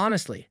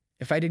 Honestly,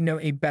 if I didn't know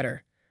any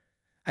better,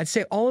 I'd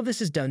say all of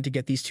this is done to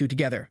get these two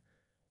together.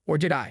 Or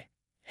did I?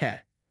 Heh.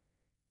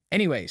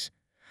 Anyways,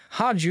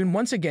 Hajun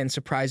once again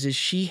surprises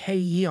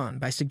Shihyeon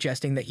by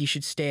suggesting that he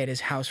should stay at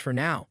his house for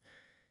now.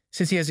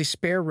 Since he has a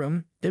spare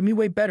room, that'd be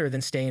way better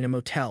than staying in a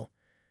motel.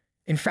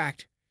 In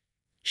fact,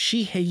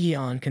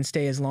 Shihyeon can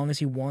stay as long as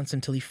he wants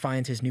until he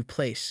finds his new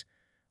place.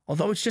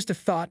 Although it's just a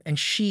thought and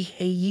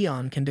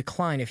Shihyeon can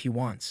decline if he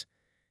wants.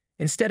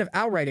 Instead of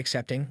outright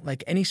accepting,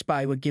 like any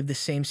spy would give the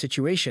same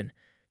situation,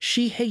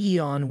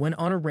 Shihyeon went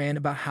on a rant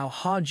about how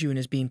Hajun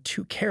is being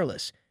too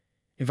careless,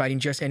 inviting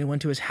just anyone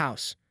to his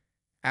house.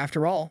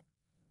 After all,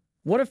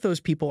 what if those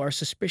people are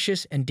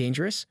suspicious and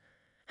dangerous?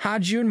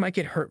 Hajun might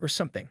get hurt or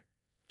something.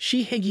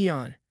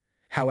 Shihyeon,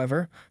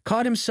 however,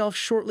 caught himself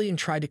shortly and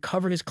tried to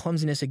cover his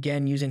clumsiness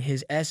again using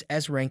his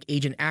SS rank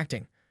agent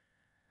acting.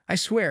 I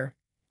swear,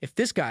 if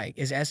this guy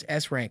is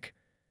SS rank,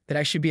 that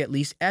I should be at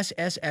least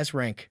SSS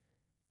rank.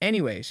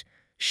 Anyways,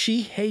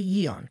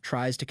 Shihyeon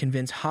tries to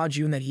convince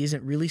Hajun that he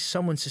isn't really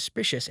someone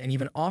suspicious and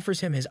even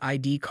offers him his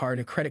ID card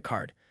and credit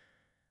card.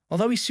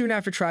 Although he soon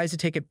after tries to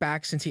take it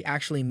back since he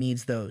actually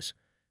needs those.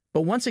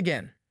 But once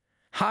again,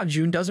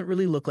 Hajun doesn't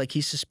really look like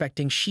he's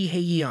suspecting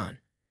Shihyeon.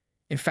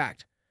 In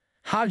fact,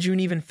 Hajun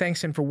even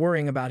thanks him for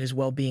worrying about his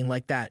well-being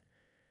like that.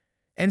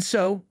 And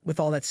so, with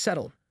all that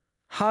settled,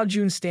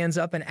 Hajun stands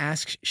up and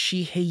asks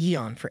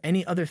Shihyeon for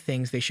any other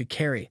things they should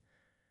carry.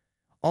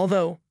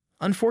 Although,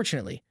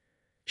 unfortunately,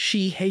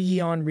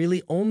 Shihyeon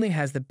really only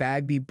has the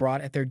bag be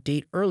brought at their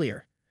date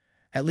earlier.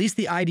 At least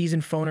the IDs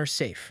and phone are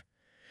safe.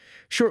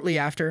 Shortly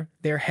after,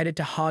 they are headed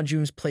to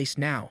Hajun's place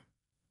now.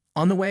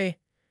 On the way,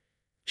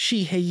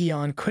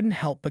 Shihyeon couldn't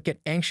help but get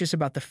anxious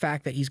about the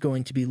fact that he's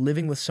going to be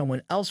living with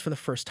someone else for the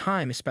first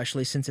time,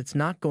 especially since it's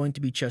not going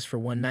to be just for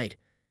one night.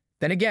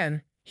 Then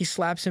again, he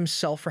slaps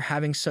himself for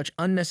having such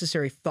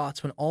unnecessary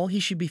thoughts when all he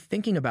should be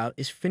thinking about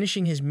is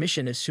finishing his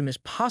mission as soon as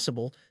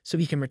possible so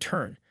he can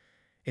return.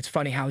 It's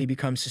funny how he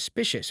becomes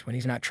suspicious when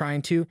he's not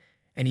trying to,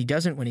 and he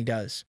doesn't when he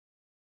does.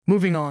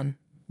 Moving on,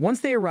 once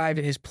they arrived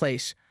at his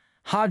place,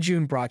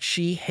 Hajun brought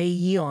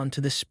Shihyeon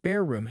to the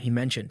spare room he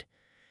mentioned.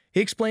 He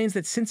explains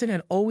that since it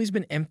had always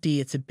been empty,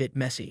 it's a bit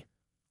messy.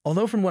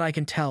 Although from what I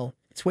can tell,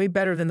 it's way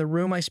better than the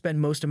room I spend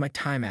most of my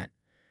time at.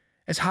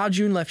 As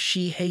Hajun left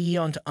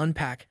Shihyeon to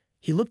unpack,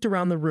 he looked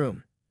around the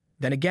room.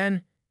 Then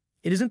again,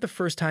 it isn't the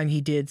first time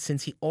he did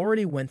since he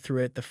already went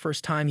through it the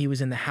first time he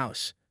was in the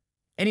house.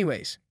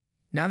 Anyways,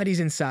 now that he's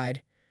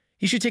inside,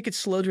 he should take it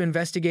slow to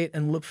investigate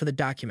and look for the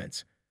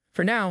documents.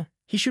 For now,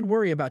 he should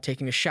worry about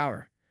taking a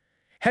shower.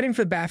 Heading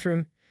for the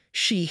bathroom,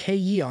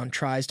 Shihyeon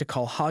tries to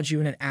call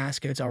Hajun and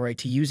ask if it's alright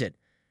to use it.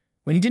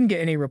 When he didn't get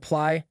any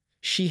reply,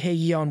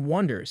 Shihyeon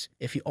wonders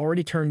if he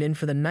already turned in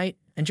for the night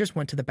and just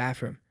went to the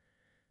bathroom.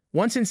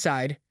 Once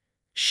inside,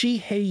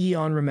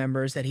 Shihyeon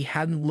remembers that he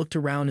hadn't looked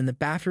around in the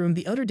bathroom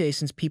the other day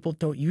since people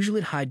don't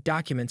usually hide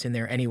documents in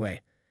there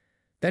anyway.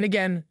 Then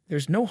again,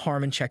 there's no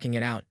harm in checking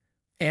it out.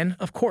 And,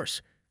 of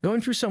course, going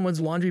through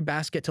someone's laundry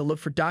basket to look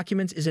for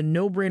documents is a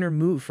no-brainer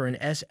move for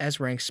an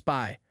SS-rank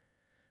spy.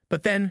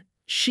 But then,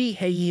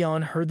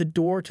 Shihyeon heard the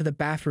door to the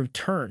bathroom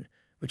turn,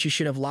 which he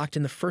should have locked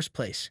in the first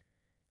place.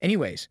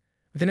 Anyways,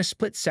 within a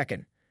split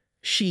second,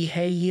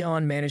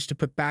 Shihyeon managed to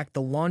put back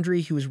the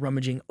laundry he was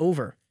rummaging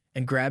over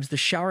and grabs the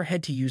shower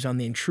head to use on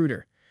the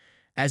intruder.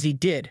 As he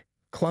did,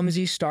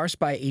 clumsy star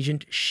spy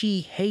agent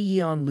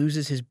Shihyeon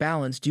loses his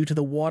balance due to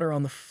the water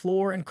on the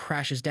floor and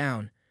crashes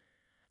down.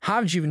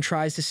 Hajun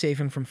tries to save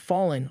him from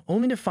falling,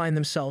 only to find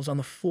themselves on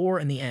the floor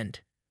in the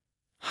end.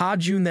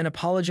 Hajun then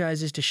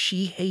apologizes to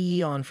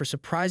Shihyeon for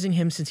surprising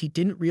him since he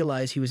didn't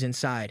realize he was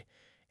inside.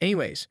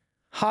 Anyways,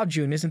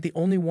 Hajun isn't the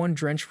only one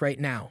drenched right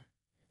now.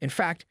 In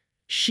fact,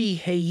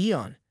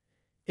 Shihyeon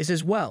is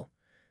as well,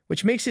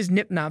 which makes his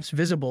nip-nops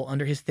visible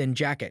under his thin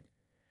jacket.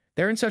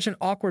 They're in such an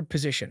awkward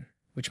position,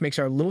 which makes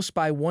our little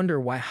spy wonder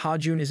why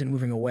Hajun isn't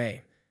moving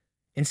away.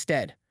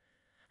 Instead,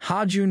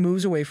 Hajun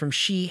moves away from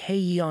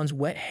Shihyeon's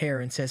wet hair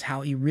and says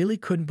how he really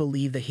couldn't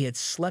believe that he had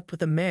slept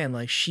with a man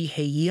like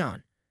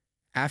Shihyeon.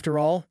 After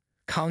all,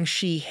 Kang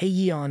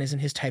Shihyeon isn't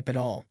his type at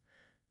all.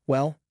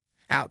 Well,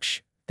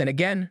 ouch. Then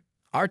again,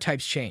 our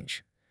types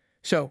change.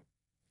 So,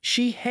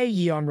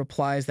 Shihyeon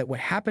replies that what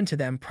happened to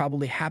them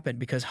probably happened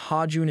because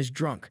Hajun is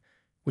drunk,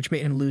 which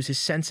made him lose his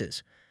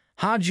senses.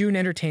 Hajun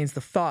entertains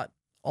the thought,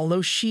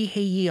 although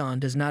Shihyeon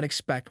does not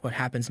expect what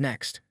happens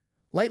next.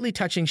 Lightly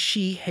touching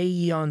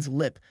Shihyeon's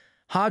lip,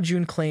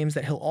 Hajun claims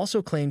that he'll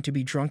also claim to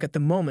be drunk at the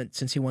moment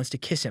since he wants to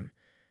kiss him.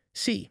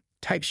 See,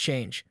 types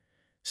change.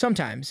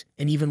 Sometimes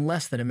in even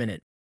less than a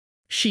minute.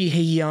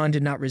 Shihyeon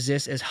did not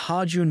resist as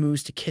Hajun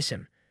moves to kiss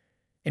him.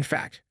 In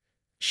fact,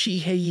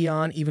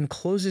 Shihyeon even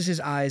closes his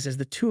eyes as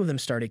the two of them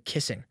started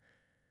kissing.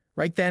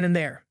 Right then and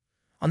there,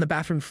 on the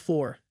bathroom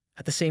floor,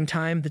 at the same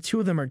time, the two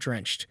of them are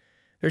drenched.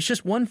 There's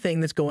just one thing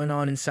that's going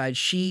on inside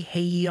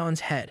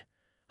Shihyeon's head.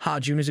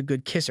 Hajun is a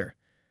good kisser.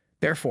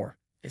 Therefore,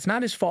 it's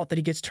not his fault that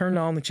he gets turned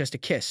on with just a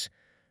kiss.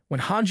 When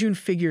Hajun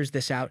figures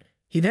this out,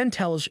 he then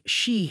tells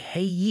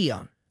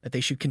Shihyeon that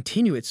they should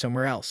continue it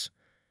somewhere else.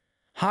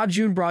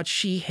 Hajun brought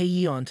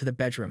Shihyeon to the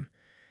bedroom.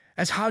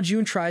 As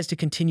Hajun tries to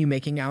continue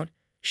making out,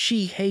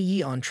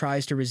 Shihyeon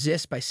tries to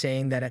resist by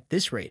saying that at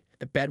this rate,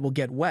 the bed will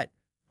get wet.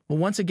 Well,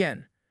 once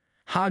again,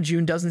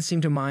 Hajun doesn't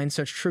seem to mind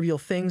such trivial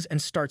things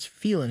and starts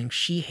feeling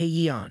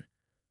Shihyeon.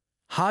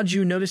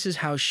 Hajun notices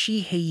how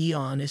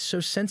Shihyeon is so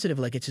sensitive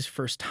like it's his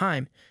first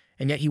time,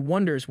 and yet he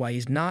wonders why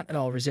he's not at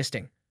all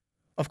resisting.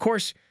 Of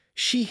course,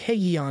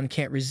 Shihyeon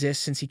can't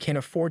resist since he can't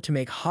afford to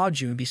make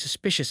Hajun be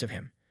suspicious of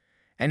him.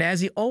 And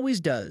as he always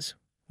does,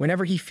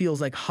 whenever he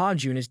feels like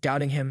Hajun is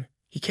doubting him,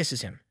 he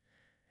kisses him.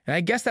 And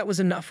I guess that was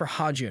enough for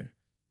Hajun.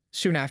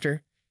 Soon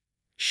after,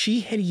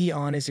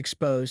 Shihyeon is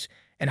exposed,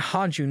 and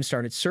Hajun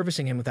started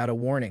servicing him without a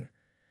warning.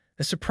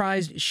 The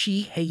surprised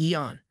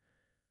Shihyeon,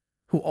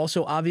 who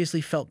also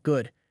obviously felt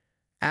good,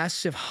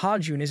 asks if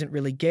Hajun isn't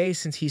really gay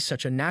since he's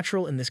such a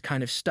natural in this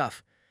kind of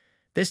stuff.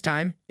 This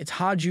time, it's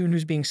Hajun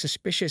who's being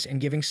suspicious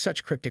and giving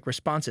such cryptic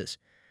responses.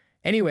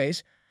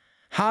 Anyways,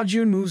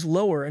 Hajun moves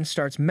lower and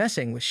starts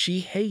messing with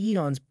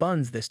Shihyeon's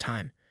buns this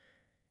time,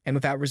 and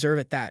without reserve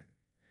at that.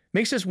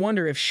 Makes us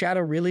wonder if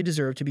Shadow really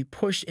deserved to be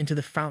pushed into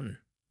the fountain.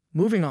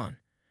 Moving on,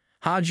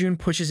 Hajun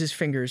pushes his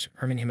fingers,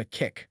 earning him a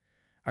kick.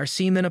 Our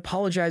scene then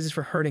apologizes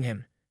for hurting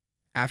him.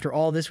 After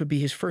all, this would be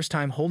his first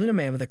time holding a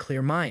man with a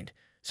clear mind,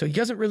 so he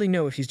doesn't really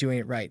know if he's doing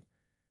it right.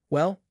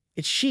 Well,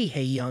 it's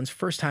Shihyeon's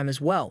first time as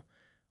well,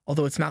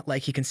 although it's not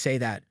like he can say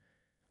that.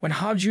 When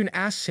Hajun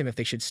asks him if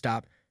they should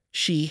stop,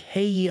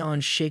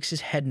 Shihyeon shakes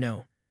his head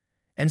no.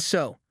 And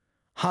so,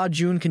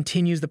 Hajun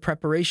continues the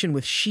preparation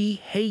with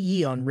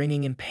Shihyeon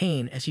wringing in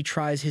pain as he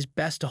tries his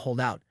best to hold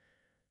out.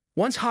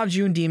 Once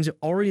Hajun deems it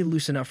already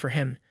loose enough for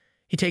him,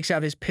 he takes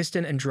out his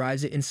piston and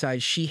drives it inside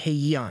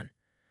Shihyeon.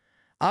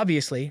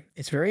 Obviously,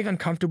 it's very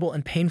uncomfortable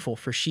and painful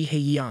for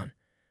Shihyeon,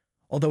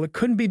 although it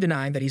couldn't be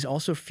denied that he's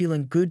also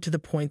feeling good to the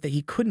point that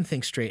he couldn't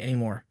think straight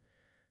anymore.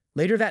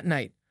 Later that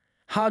night,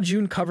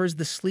 Hajun covers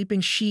the sleeping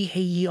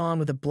Shihyeon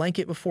with a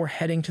blanket before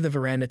heading to the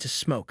veranda to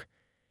smoke.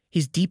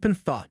 He's deep in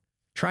thought,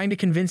 trying to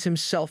convince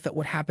himself that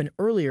what happened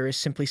earlier is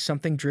simply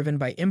something driven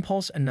by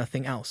impulse and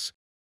nothing else.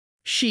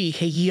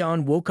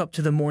 Shihyeon woke up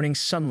to the morning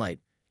sunlight.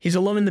 He's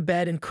alone in the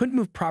bed and couldn't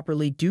move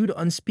properly due to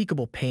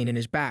unspeakable pain in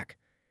his back.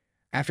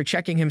 After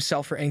checking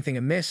himself for anything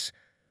amiss,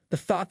 the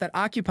thought that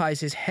occupies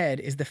his head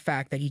is the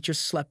fact that he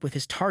just slept with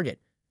his target.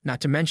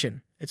 Not to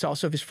mention, it's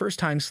also his first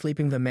time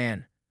sleeping with a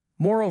man.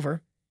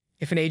 Moreover,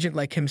 if an agent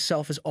like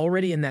himself is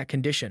already in that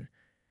condition,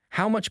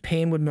 how much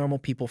pain would normal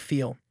people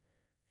feel?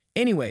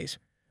 Anyways,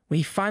 when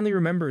he finally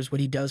remembers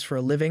what he does for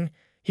a living,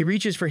 he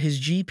reaches for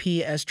his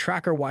GPS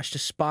tracker watch to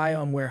spy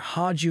on where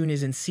Hajun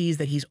is and sees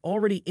that he's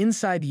already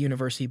inside the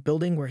university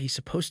building where he's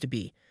supposed to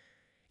be.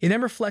 He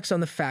then reflects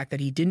on the fact that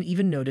he didn't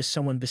even notice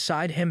someone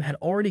beside him had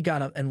already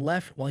got up and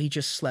left while he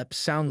just slept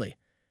soundly.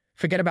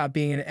 Forget about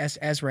being an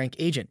SS rank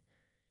agent.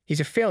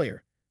 He's a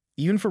failure,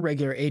 even for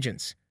regular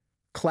agents.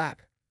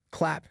 Clap,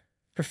 clap,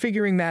 for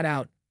figuring that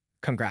out.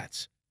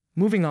 Congrats.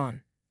 Moving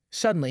on.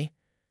 Suddenly,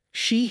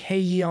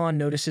 Shihyeon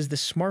notices the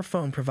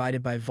smartphone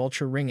provided by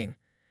Vulture ringing.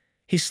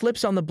 He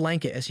slips on the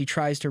blanket as he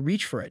tries to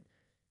reach for it.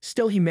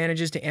 Still, he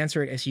manages to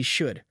answer it as he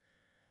should.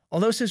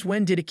 Although since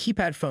when did a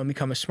keypad phone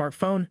become a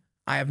smartphone?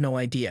 I have no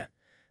idea.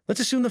 Let's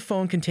assume the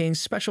phone contains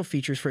special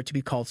features for it to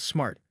be called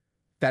smart.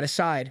 That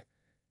aside,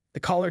 the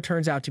caller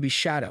turns out to be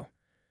Shadow,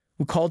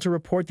 who called to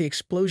report the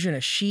explosion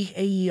at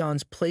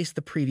Shihyeon's place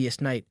the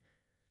previous night.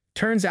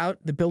 Turns out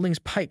the building's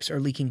pipes are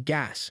leaking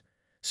gas,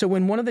 so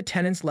when one of the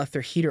tenants left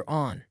their heater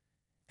on,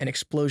 an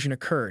explosion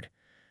occurred.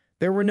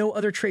 There were no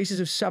other traces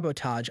of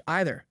sabotage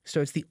either,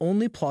 so it's the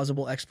only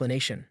plausible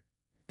explanation.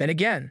 Then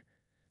again,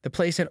 the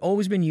place had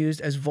always been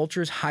used as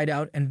Vulture's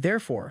hideout and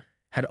therefore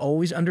had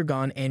always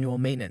undergone annual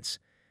maintenance.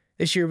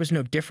 This year was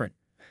no different.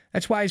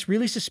 That's why it's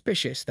really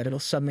suspicious that it'll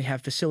suddenly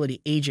have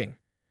facility aging.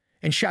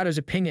 In Shadow's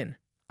opinion,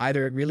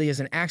 either it really is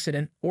an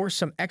accident or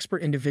some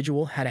expert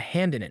individual had a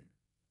hand in it.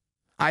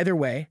 Either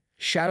way,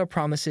 Shadow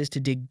promises to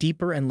dig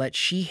deeper and let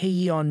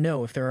Shihyeon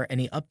know if there are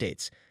any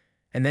updates.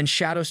 And then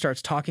Shadow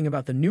starts talking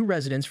about the new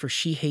residence for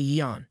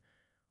Shihyeon,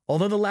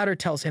 although the latter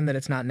tells him that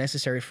it's not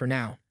necessary for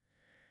now,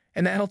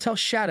 and that he'll tell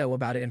Shadow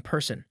about it in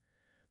person.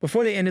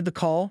 Before they ended the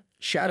call,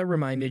 Shadow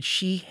reminded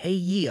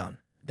Shihyeon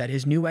that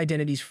his new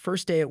identity's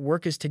first day at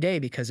work is today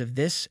because of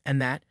this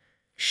and that.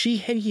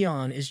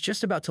 Shihyeon is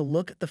just about to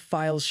look at the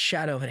files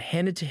Shadow had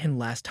handed to him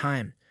last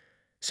time,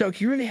 so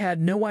he really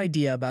had no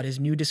idea about his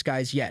new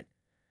disguise yet.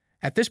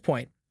 At this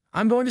point,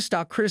 I'm going to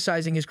stop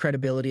criticizing his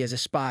credibility as a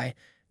spy,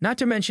 not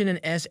to mention an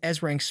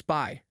SS-rank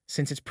spy,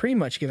 since it's pretty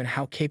much given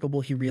how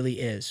capable he really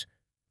is.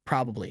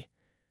 Probably.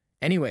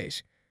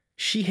 Anyways,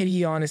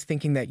 Shihyeon is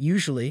thinking that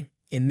usually,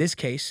 in this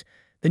case,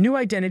 the new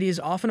identity is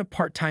often a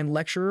part-time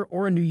lecturer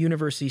or a new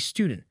university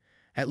student.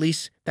 At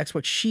least, that's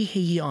what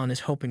Shihyeon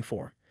is hoping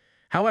for.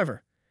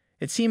 However,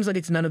 it seems like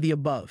it's none of the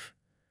above.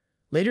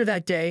 Later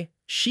that day,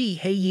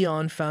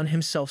 Shihyeon found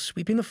himself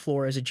sweeping the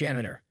floor as a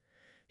janitor.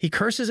 He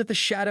curses at the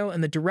shadow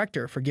and the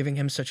director for giving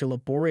him such a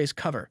laborious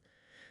cover.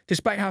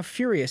 Despite how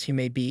furious he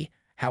may be,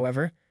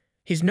 however,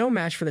 he's no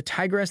match for the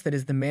tigress that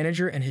is the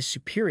manager and his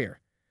superior.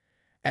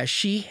 As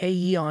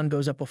Shihyeon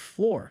goes up a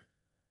floor,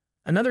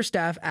 another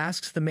staff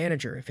asks the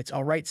manager if it's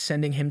alright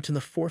sending him to the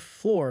 4th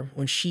floor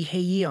when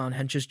Shihyeon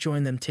had just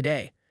joined them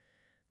today.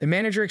 The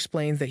manager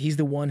explains that he's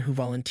the one who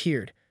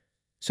volunteered,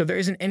 so there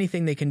isn't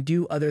anything they can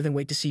do other than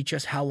wait to see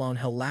just how long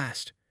he'll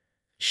last.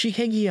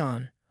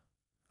 Shihyeon,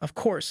 of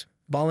course,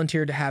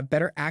 volunteered to have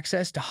better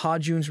access to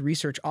Hajun's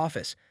research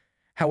office.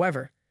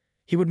 However,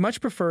 he would much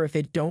prefer if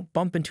they don't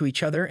bump into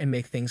each other and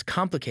make things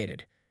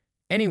complicated.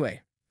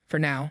 Anyway, for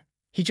now,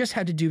 he just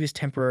had to do his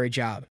temporary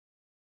job.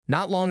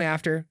 Not long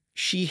after,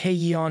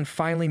 Shihyeon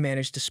finally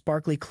managed to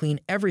sparkly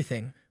clean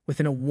everything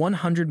within a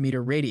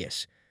 100-meter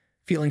radius,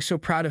 feeling so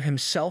proud of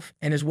himself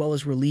and as well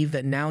as relieved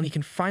that now he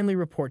can finally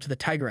report to the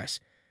tigress.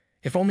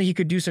 If only he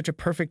could do such a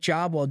perfect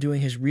job while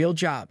doing his real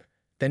job,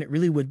 then it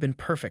really would have been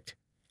perfect.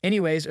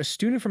 Anyways, a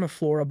student from a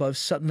floor above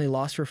suddenly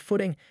lost her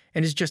footing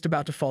and is just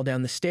about to fall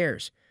down the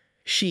stairs.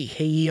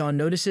 Shihyeon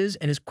notices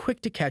and is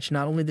quick to catch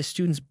not only the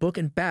student's book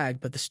and bag,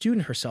 but the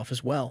student herself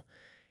as well.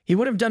 He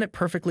would have done it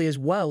perfectly as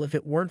well if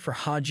it weren't for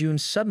Hajun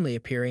suddenly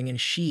appearing in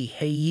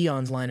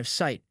Shihyeon's line of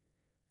sight.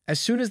 As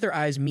soon as their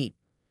eyes meet,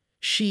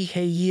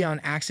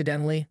 Shihyeon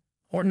accidentally,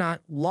 or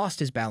not, lost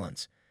his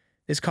balance.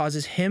 This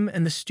causes him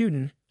and the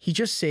student he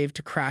just saved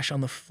to crash on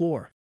the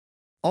floor.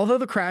 Although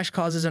the crash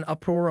causes an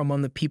uproar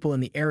among the people in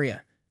the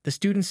area, the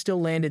student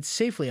still landed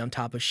safely on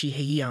top of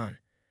Shihyeon.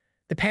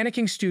 The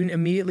panicking student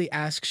immediately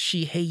asks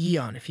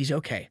Shihyeon if he's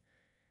okay,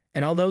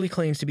 and although he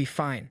claims to be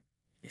fine,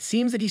 it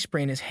seems that he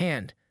sprained his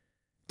hand.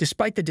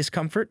 Despite the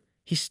discomfort,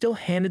 he still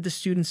handed the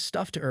student's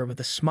stuff to her with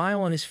a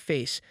smile on his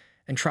face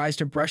and tries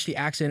to brush the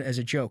accident as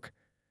a joke.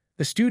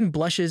 The student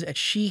blushes at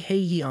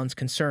Shihyeon's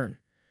concern.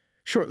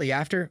 Shortly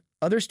after,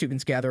 other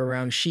students gather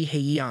around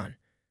Shihyeon.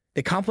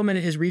 They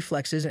complimented his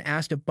reflexes and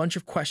asked a bunch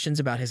of questions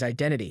about his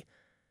identity,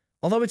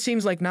 although it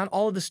seems like not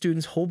all of the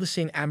students hold the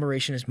same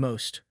admiration as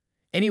most.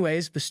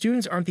 Anyways, the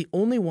students aren't the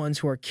only ones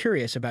who are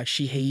curious about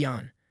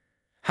Shihyeon.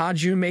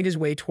 Hajun made his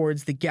way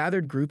towards the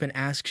gathered group and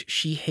asks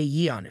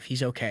Shihyeon if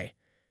he's okay.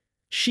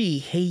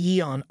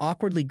 Shihyeon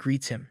awkwardly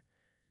greets him,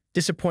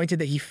 disappointed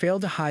that he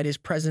failed to hide his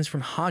presence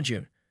from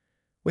Hajun.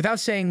 Without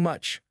saying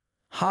much,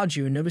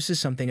 Hajun notices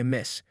something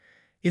amiss.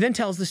 He then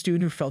tells the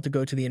student who felt to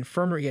go to the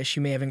infirmary as she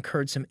may have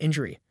incurred some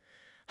injury.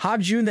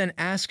 Hajun then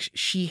asks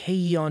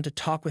Shihyeon to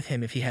talk with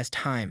him if he has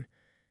time.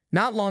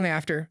 Not long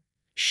after,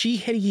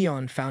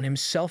 Shihyeon found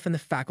himself in the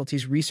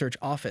faculty's research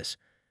office.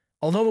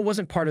 Although it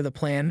wasn't part of the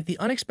plan, the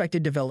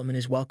unexpected development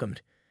is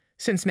welcomed,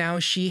 since now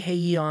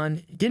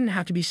Shihyeon didn't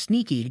have to be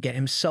sneaky to get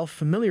himself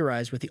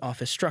familiarized with the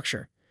office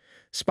structure.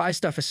 Spy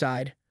stuff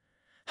aside,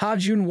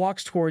 Hajun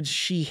walks towards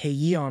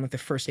Shihyeon with the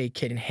first aid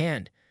kit in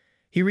hand.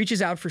 He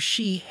reaches out for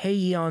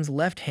Shihyeon's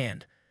left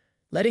hand,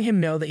 letting him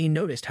know that he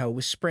noticed how it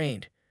was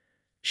sprained.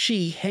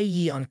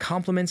 Shihyeon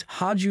compliments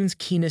Hajun's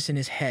keenness in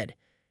his head.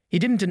 He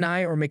didn't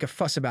deny or make a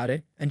fuss about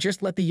it, and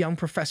just let the young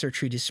professor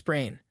treat his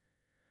sprain.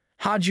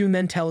 Hajun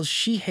then tells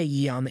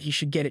Shihyeon that he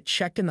should get it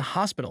checked in the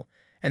hospital,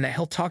 and that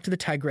he'll talk to the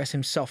tigress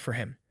himself for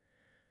him.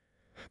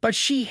 But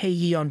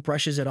Shihyeon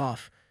brushes it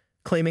off,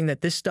 claiming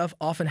that this stuff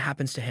often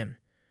happens to him.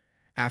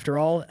 After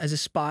all, as a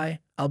spy,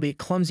 albeit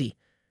clumsy,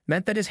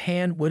 meant that his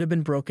hand would have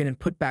been broken and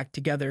put back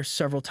together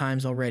several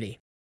times already.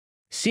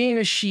 Seeing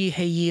as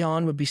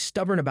Shihyeon would be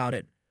stubborn about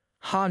it,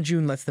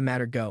 Hajun lets the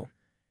matter go,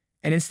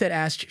 and instead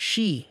asks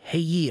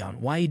Shihyeon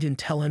why he didn't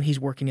tell him he's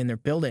working in their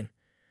building.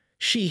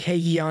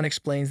 Shihyeon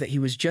explains that he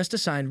was just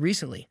assigned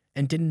recently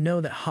and didn't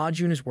know that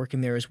Hajun is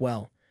working there as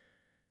well.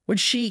 When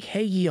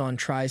Shihyeon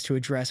tries to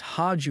address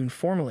Hajun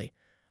formally,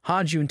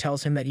 Hajun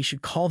tells him that he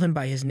should call him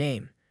by his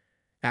name.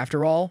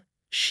 After all,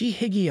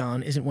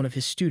 Shihyeon isn't one of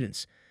his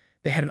students.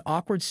 They had an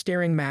awkward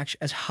staring match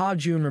as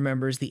Hajun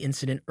remembers the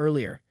incident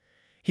earlier.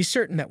 He's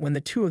certain that when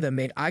the two of them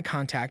made eye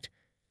contact,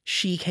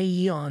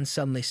 Shihyeon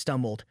suddenly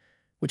stumbled,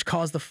 which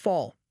caused the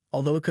fall,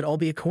 although it could all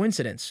be a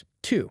coincidence,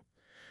 too.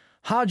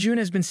 Hajun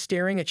has been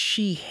staring at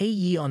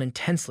Shihyeon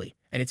intensely,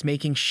 and it's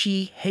making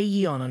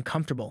Shihyeon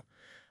uncomfortable.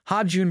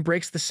 Hajun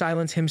breaks the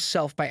silence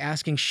himself by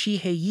asking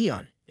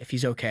Shihyeon if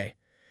he's okay.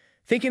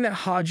 Thinking that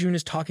Hajun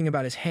is talking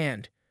about his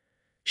hand,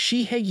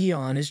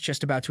 Shihyeon is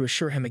just about to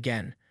assure him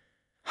again.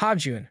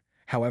 Hajun,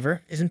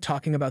 however, isn't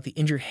talking about the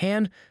injured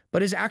hand,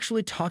 but is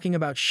actually talking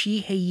about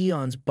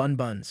Shihyeon's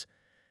bun-buns.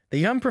 The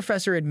young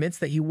professor admits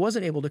that he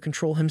wasn't able to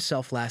control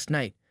himself last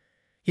night.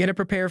 He had to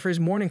prepare for his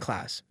morning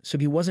class, so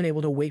he wasn't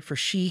able to wait for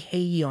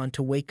Shihyeon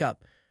to wake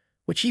up,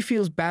 which he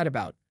feels bad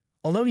about.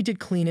 Although he did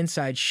clean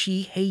inside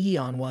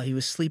Shihyeon while he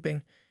was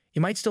sleeping, he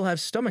might still have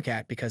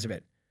stomachache because of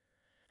it.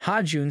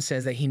 Hajun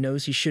says that he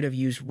knows he should have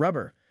used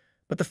rubber,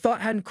 but the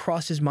thought hadn't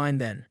crossed his mind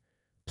then.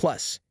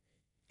 Plus,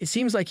 it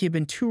seems like he had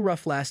been too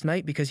rough last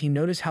night because he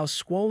noticed how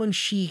swollen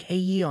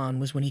Shihyeon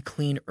was when he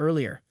cleaned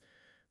earlier.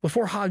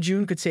 Before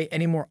Hajun could say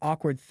any more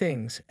awkward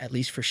things, at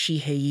least for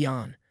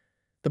Shihyeon,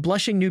 the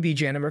blushing newbie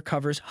janitor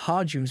covers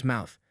Hajun's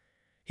mouth.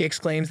 He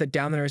exclaims that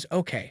down there is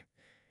okay.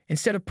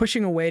 Instead of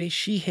pushing away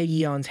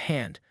Shihyeon's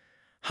hand,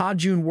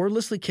 Hajun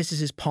wordlessly kisses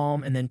his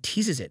palm and then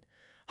teases it.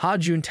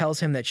 Hajun tells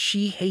him that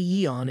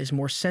Shihyeon is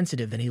more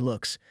sensitive than he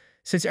looks,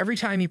 since every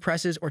time he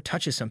presses or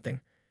touches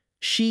something,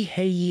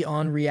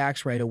 Shihyeon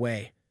reacts right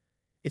away.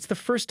 It's the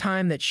first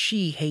time that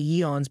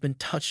Shihyeon's been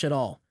touched at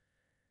all.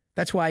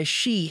 That's why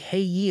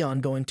Shihyeon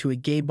going to a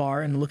gay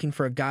bar and looking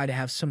for a guy to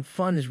have some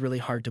fun is really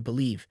hard to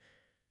believe.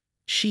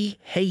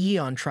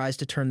 Shihyeon tries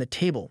to turn the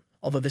table,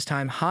 although this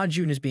time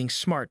Hajun is being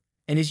smart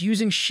and is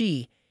using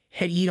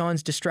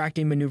Shihyeon's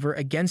distracting maneuver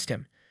against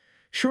him.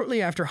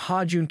 Shortly after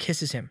Hajun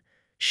kisses him,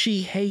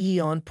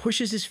 Shihyeon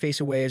pushes his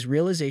face away as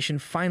realization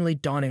finally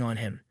dawning on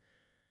him.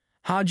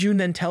 Hajun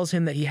then tells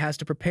him that he has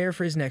to prepare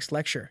for his next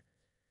lecture,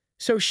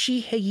 so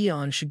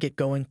Shihyeon should get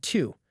going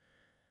too.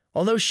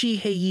 Although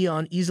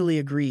Shihyeon easily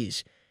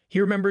agrees,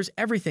 he remembers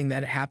everything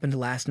that had happened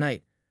last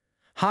night.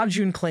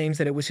 Hajun claims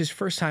that it was his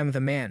first time with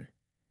a man,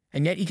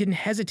 and yet he didn't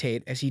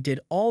hesitate as he did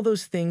all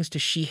those things to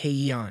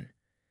Shihyeon.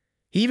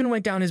 He even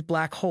went down his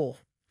black hole,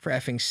 for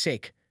effing's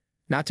sake,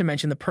 not to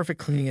mention the perfect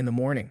cleaning in the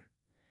morning.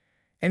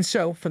 And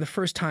so, for the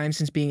first time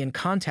since being in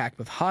contact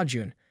with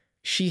Hajun,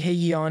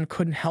 Shihyeon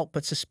couldn't help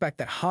but suspect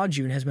that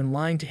Hajun has been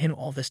lying to him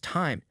all this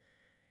time,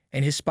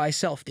 and his spy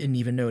self didn't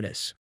even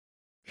notice.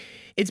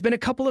 It's been a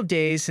couple of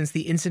days since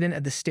the incident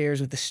at the stairs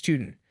with the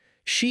student.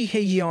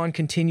 Shihyeon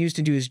continues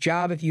to do his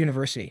job at the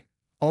university.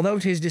 Although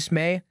to his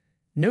dismay,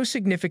 no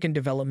significant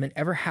development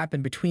ever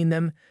happened between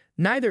them,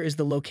 neither is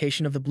the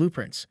location of the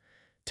blueprints.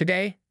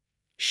 Today,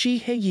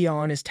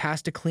 Shihyeon is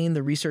tasked to clean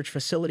the research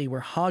facility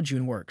where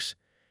Hajun works.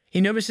 He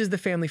notices the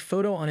family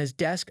photo on his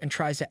desk and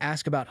tries to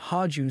ask about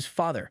Hajun's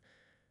father,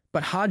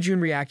 but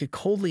Hajun reacted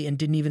coldly and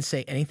didn't even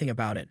say anything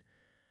about it.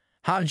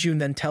 Hajun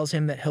then tells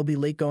him that he'll be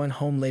late going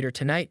home later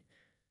tonight,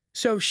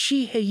 so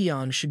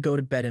Shihyeon should go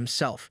to bed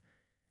himself,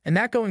 and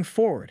that going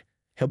forward,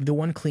 he'll be the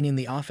one cleaning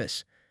the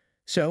office.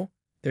 So,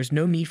 there's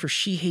no need for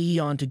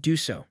Shihyeon to do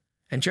so.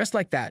 And just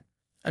like that,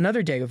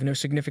 another day with no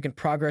significant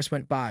progress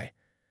went by.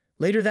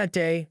 Later that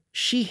day,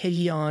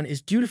 Shihyeon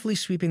is dutifully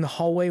sweeping the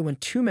hallway when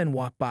two men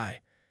walk by.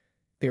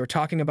 They were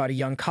talking about a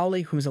young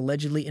colleague who is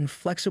allegedly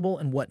inflexible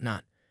and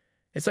whatnot.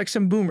 It's like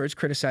some boomers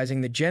criticizing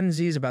the Gen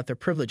Zs about their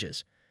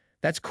privileges.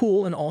 That's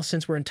cool in all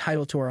since we're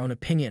entitled to our own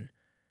opinion.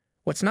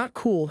 What's not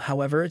cool,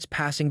 however, is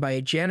passing by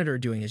a janitor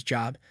doing his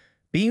job,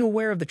 being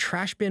aware of the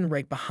trash bin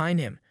right behind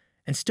him,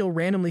 and still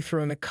randomly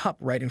throwing a cup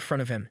right in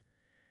front of him.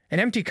 An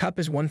empty cup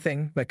is one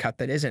thing, but a cup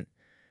that isn't.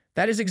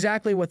 That is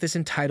exactly what this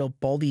entitled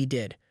Baldy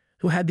did,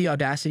 who had the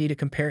audacity to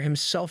compare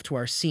himself to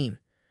our seam.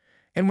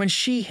 And when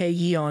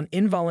Shihyeon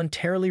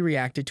involuntarily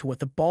reacted to what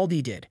the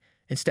Baldy did,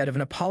 instead of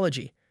an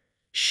apology,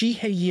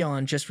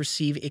 Shihyeon just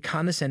received a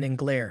condescending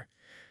glare.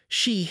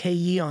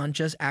 Shihyeon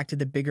just acted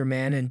the bigger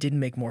man and didn't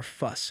make more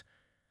fuss.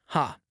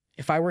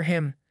 If I were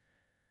him,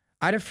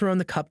 I'd have thrown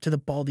the cup to the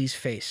Baldy's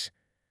face.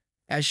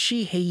 As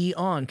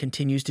Shihyeon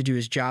continues to do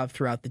his job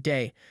throughout the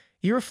day,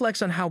 he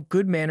reflects on how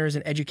good manners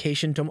and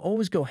education don't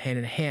always go hand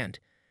in hand.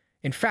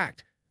 In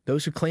fact,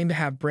 those who claim to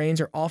have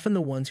brains are often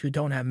the ones who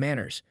don't have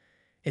manners.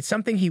 It's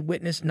something he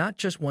witnessed not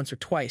just once or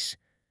twice.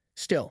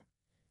 Still,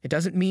 it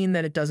doesn't mean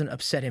that it doesn't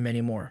upset him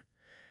anymore.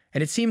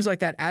 And it seems like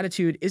that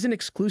attitude isn't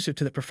exclusive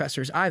to the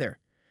professors either.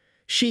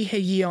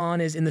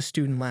 Shihyeon is in the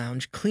student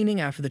lounge, cleaning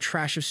after the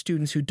trash of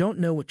students who don't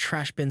know what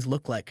trash bins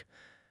look like.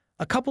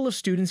 A couple of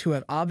students who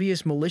have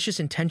obvious malicious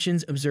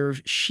intentions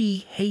observed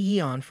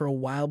Shihyeon for a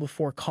while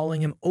before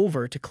calling him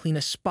over to clean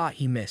a spot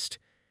he missed.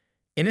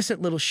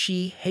 Innocent little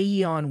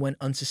Shihyeon went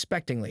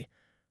unsuspectingly,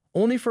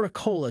 only for a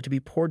cola to be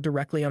poured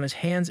directly on his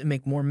hands and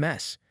make more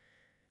mess.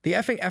 The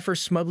effing effer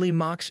smugly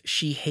mocks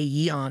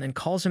Shihyeon and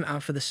calls him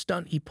out for the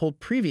stunt he pulled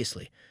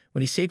previously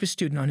when he saved a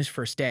student on his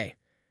first day.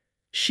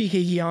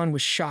 Shihyeon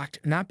was shocked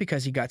not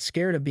because he got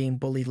scared of being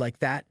bullied like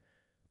that,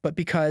 but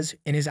because,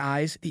 in his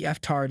eyes, the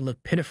F-tard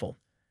looked pitiful.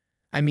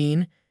 I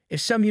mean, if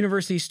some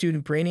university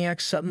student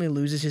brainiac suddenly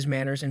loses his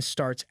manners and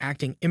starts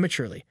acting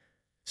immaturely,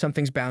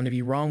 something's bound to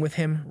be wrong with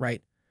him,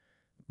 right?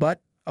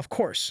 But, of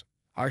course,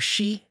 our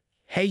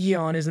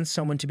Shihyeon isn't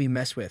someone to be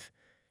messed with.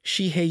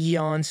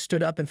 Shihyeon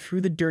stood up and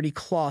threw the dirty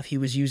cloth he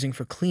was using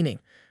for cleaning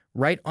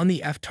right on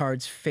the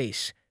F-tard's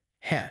face.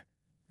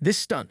 This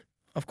stunt,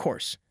 of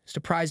course,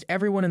 surprised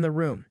everyone in the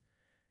room.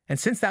 And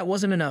since that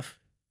wasn't enough,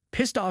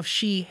 pissed off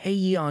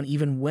Shihyeon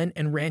even went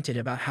and ranted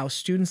about how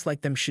students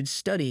like them should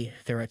study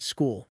if they're at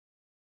school.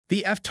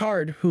 The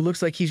F-tard, who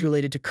looks like he's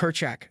related to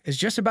Kerchak, is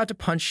just about to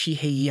punch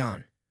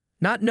Shihyeon,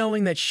 not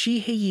knowing that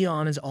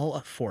Shihyeon is all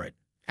up for it.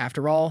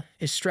 After all,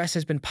 his stress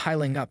has been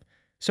piling up,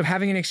 so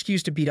having an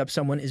excuse to beat up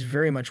someone is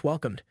very much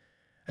welcomed.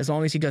 As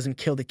long as he doesn't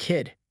kill the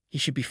kid, he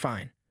should be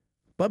fine.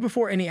 But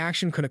before any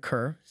action could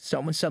occur,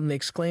 someone suddenly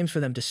exclaims for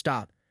them to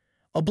stop.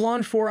 A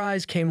blonde Four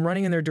Eyes came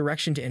running in their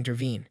direction to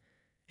intervene.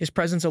 His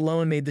presence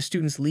alone made the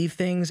students leave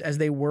things as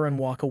they were and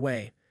walk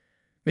away.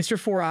 Mr.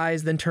 Four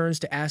Eyes then turns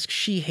to ask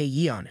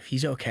Shihyeon if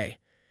he's okay.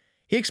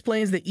 He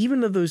explains that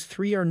even though those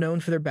three are known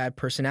for their bad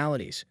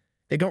personalities,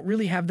 they don't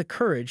really have the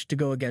courage to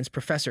go against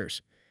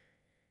professors.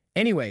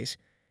 Anyways,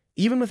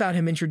 even without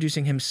him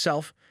introducing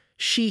himself,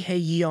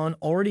 Shihyeon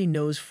already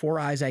knows Four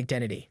Eyes'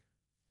 identity.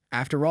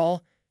 After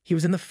all, he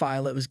was in the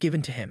file that was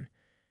given to him.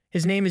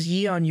 His name is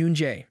Yeon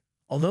Yoonjae.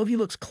 Although he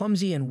looks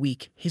clumsy and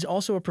weak, he's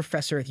also a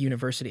professor at the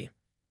university.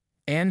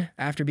 And,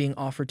 after being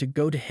offered to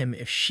go to him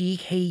if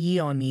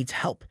Shihyeon needs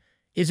help,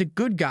 is a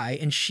good guy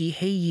in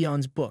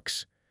Shihyeon's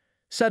books.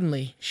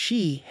 Suddenly,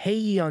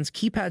 Shihyeon's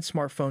keypad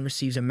smartphone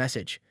receives a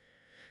message.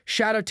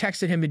 Shadow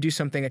texted him to do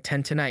something at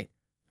 10 tonight,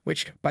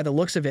 which, by the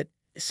looks of it,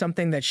 is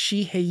something that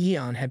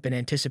Shihyeon had been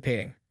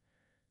anticipating.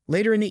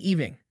 Later in the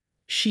evening,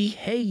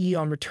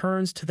 Shihyeon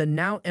returns to the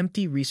now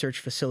empty research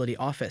facility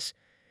office.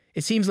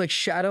 It seems like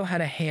Shadow had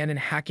a hand in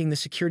hacking the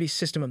security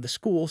system of the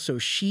school so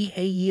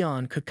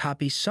Shihyeon could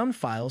copy some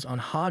files on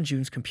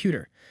Hajun's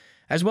computer,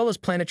 as well as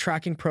plan a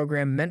tracking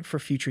program meant for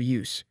future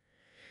use.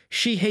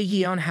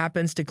 Shihyeon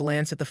happens to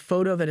glance at the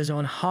photo that is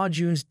on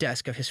Hajun's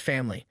desk of his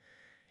family.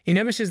 He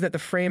notices that the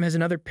frame has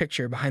another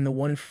picture behind the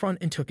one in front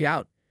and took it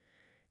out.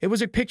 It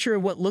was a picture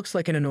of what looks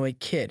like an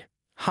annoyed kid,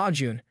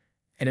 Hajun,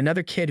 and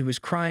another kid who is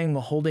crying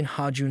while holding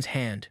Hajun's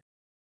hand.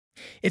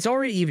 It's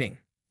already evening,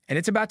 and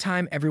it's about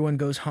time everyone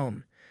goes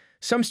home.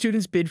 Some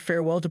students bid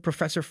farewell to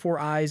Professor Four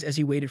Eyes as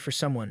he waited for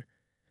someone.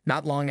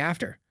 Not long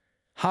after,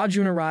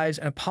 Hajun arrives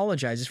and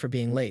apologizes for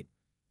being late.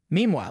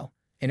 Meanwhile,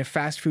 in a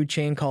fast food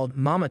chain called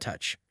Mama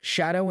Touch,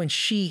 Shadow and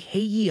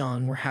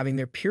Shihyeon were having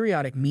their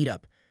periodic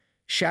meetup.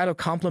 Shadow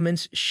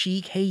compliments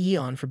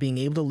Shihyeon for being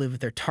able to live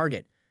with their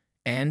target,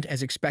 and,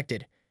 as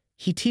expected,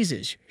 he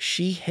teases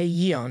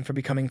Shihyeon for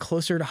becoming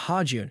closer to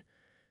Hajun.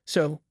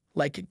 So,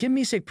 like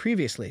Gimmi said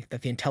previously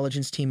that the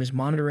intelligence team is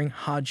monitoring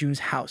Hajun's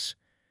house.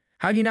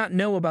 How do you not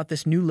know about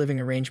this new living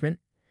arrangement?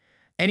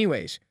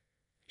 Anyways,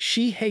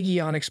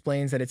 Shihyeon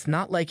explains that it's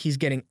not like he's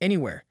getting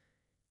anywhere,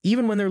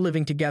 even when they're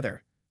living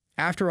together.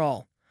 After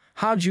all,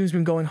 Hajun's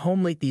been going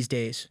home late these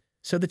days,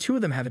 so the two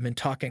of them haven't been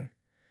talking.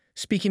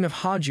 Speaking of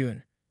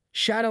Hajun,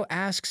 Shadow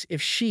asks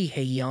if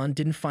Shihyeon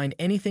didn't find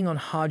anything on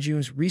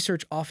Hajun's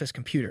research office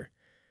computer.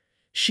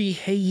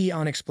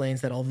 Shihyeon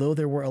explains that although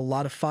there were a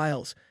lot of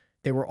files,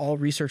 they were all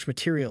research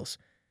materials.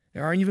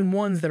 There aren't even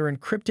ones that are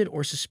encrypted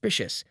or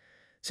suspicious.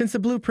 Since the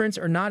blueprints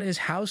are not in his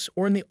house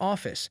or in the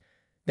office,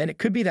 then it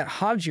could be that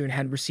Hajun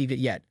hadn't received it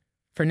yet.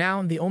 For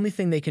now, the only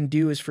thing they can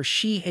do is for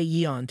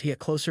Shihyeon to get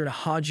closer to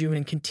Hajun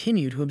and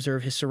continue to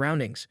observe his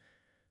surroundings.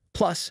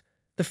 Plus,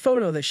 the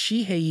photo that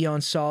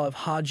Shihyeon saw of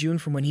Hajun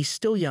from when he's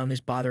still young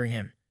is bothering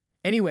him.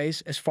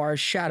 Anyways, as far as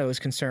Shadow is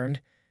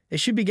concerned, they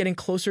should be getting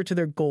closer to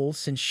their goal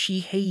since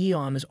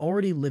Shihyeon is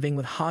already living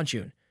with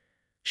Hajun.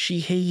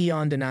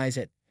 Shihyeon denies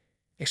it,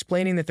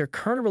 explaining that their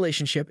current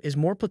relationship is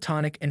more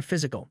platonic and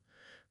physical.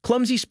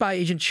 Clumsy spy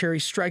agent Cherry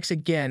strikes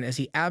again as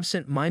he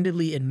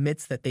absent-mindedly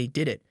admits that they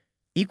did it.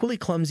 Equally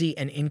clumsy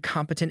and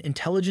incompetent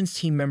intelligence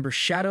team member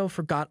Shadow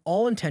forgot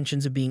all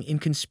intentions of being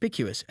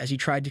inconspicuous as he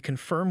tried to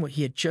confirm what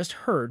he had just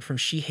heard from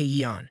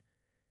Shihyeon.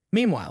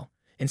 Meanwhile,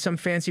 in some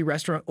fancy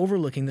restaurant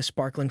overlooking the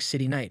sparkling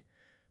city night,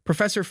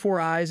 Professor Four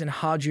Eyes and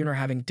Hajun are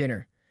having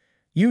dinner.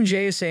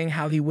 Yoonjae is saying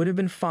how he would have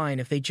been fine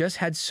if they just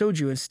had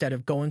soju instead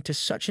of going to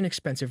such an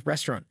expensive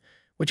restaurant,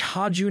 which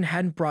Hajun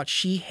hadn't brought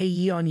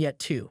Shihyeon yet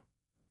too,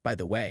 by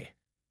the way.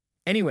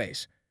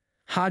 Anyways,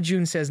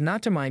 Hajun says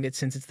not to mind it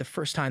since it's the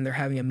first time they're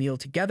having a meal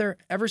together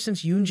ever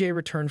since Yoonjae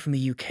returned from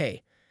the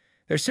UK.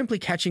 They're simply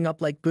catching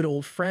up like good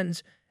old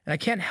friends, and I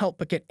can't help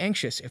but get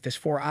anxious if this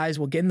Four Eyes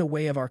will get in the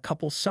way of our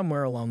couple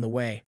somewhere along the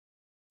way.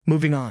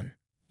 Moving on.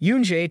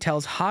 Yoonjae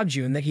tells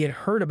Hajun that he had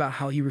heard about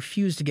how he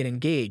refused to get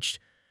engaged.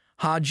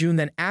 Hajun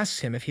then asks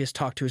him if he has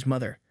talked to his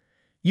mother.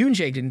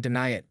 Yoonjae didn't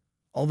deny it,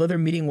 although their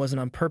meeting wasn't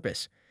on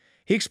purpose.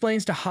 He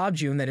explains to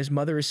Hajun that his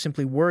mother is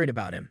simply worried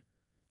about him.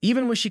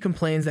 Even when she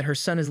complains that her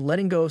son is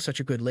letting go of such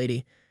a good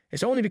lady,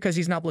 it's only because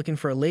he's not looking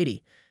for a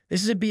lady.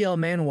 This is a BL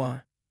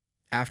manhwa,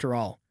 after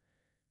all.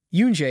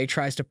 Yoonjae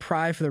tries to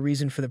pry for the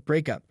reason for the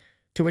breakup,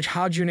 to which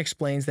Hajun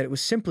explains that it was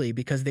simply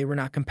because they were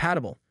not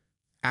compatible.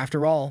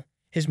 After all,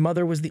 his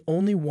mother was the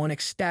only one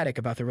ecstatic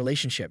about the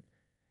relationship.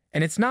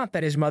 And it's not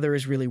that his mother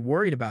is really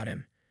worried about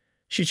him.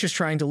 She's just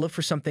trying to look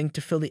for something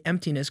to fill the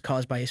emptiness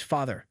caused by his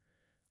father.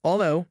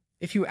 Although,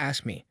 if you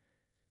ask me,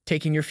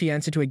 taking your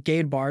fiancé to a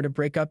gay bar to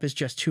break up is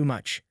just too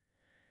much.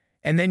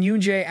 And then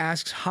Yoonjae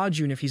asks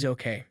Hajun if he's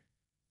okay.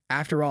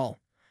 After all,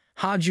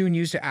 Hajun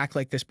used to act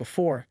like this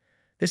before.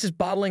 This is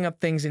bottling up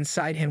things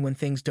inside him when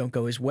things don't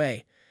go his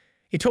way.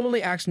 He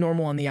totally acts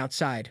normal on the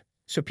outside,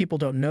 so people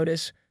don't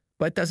notice,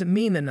 but it doesn't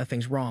mean that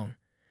nothing's wrong.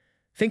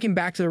 Thinking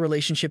back to the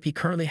relationship he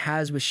currently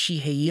has with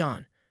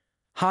Shihyeon,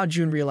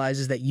 Hajun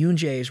realizes that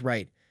Yoonjae is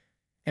right,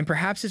 and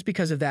perhaps it's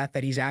because of that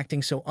he's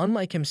acting so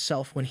unlike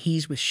himself when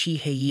he's with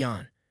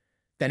Shihyeon.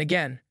 Then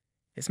again,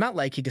 it's not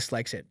like he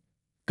dislikes it.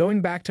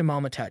 Going back to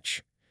Mama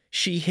Touch,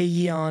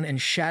 Shihyeon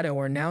and Shadow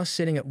are now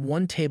sitting at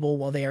one table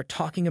while they are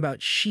talking about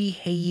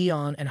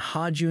Shihyeon and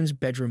Hajun's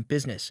bedroom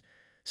business.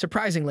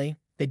 Surprisingly,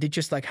 they did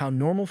just like how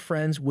normal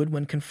friends would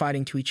when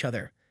confiding to each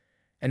other,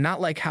 and not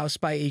like how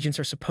spy agents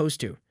are supposed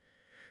to.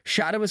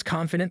 Shadow is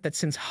confident that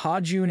since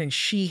Hajun and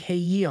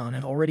Shihyeon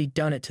have already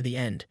done it to the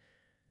end,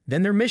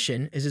 then their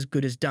mission is as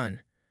good as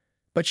done.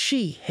 But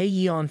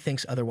Shihyeon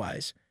thinks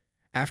otherwise.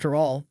 After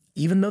all,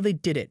 even though they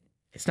did it,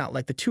 it's not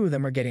like the two of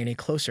them are getting any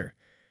closer.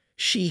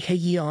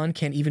 Shihyeon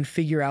can't even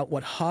figure out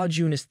what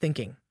Hajun is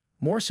thinking,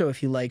 more so if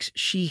he likes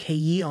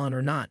Shihyeon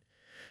or not.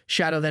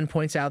 Shadow then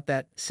points out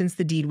that since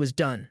the deed was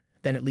done,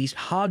 then at least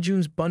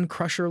Hajun's bun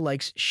crusher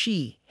likes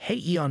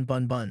Shihyeon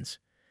buns.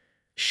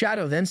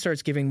 Shadow then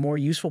starts giving more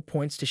useful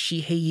points to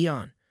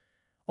Shihyeon.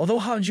 Although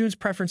Hajun's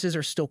preferences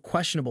are still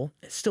questionable,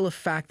 it's still a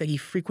fact that he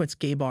frequents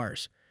gay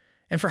bars.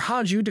 And for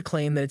Hajun to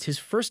claim that it's his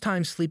first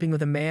time sleeping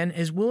with a man and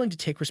is willing to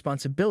take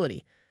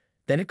responsibility,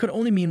 then it could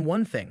only mean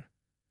one thing.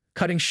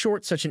 Cutting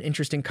short such an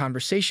interesting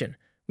conversation,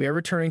 we are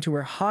returning to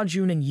where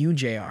Hajun and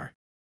Yoonjae are.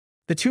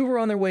 The two were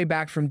on their way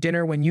back from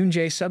dinner when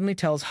Yoonjae suddenly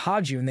tells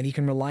Hajun that he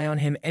can rely on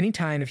him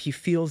anytime if he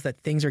feels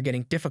that things are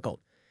getting difficult.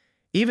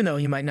 Even though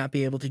he might not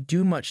be able to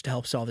do much to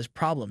help solve his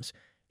problems,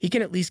 he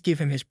can at least give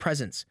him his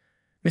presence.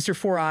 Mr.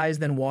 Four Eyes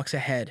then walks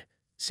ahead,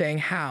 saying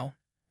how,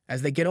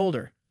 as they get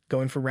older,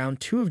 going for round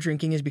 2 of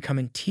drinking is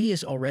becoming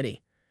tedious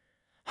already.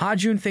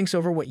 Hajun thinks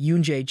over what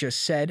Yoonjae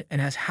just said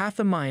and has half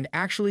the mind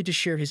actually to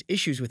share his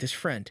issues with his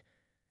friend.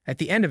 At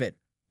the end of it,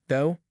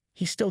 though,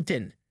 he still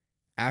didn't.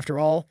 After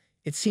all,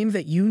 it seems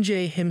that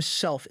Yoonjae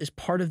himself is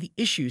part of the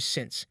issues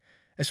since,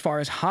 as far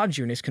as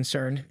Hajun is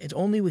concerned, it's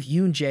only with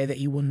Yoonjae that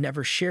he will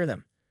never share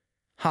them.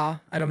 I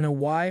don't know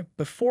why,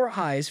 but Four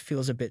Eyes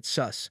feels a bit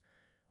sus.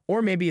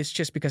 Or maybe it's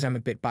just because I'm a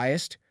bit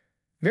biased.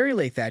 Very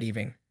late that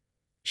evening,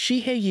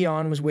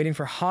 Shihyeon was waiting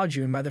for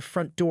Hajun by the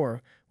front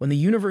door when the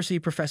university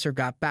professor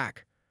got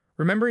back.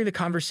 Remembering the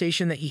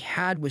conversation that he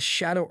had with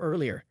Shadow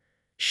earlier,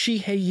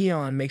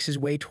 Shihyeon makes his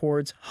way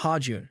towards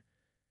Hajun.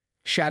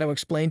 Shadow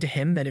explained to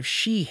him that if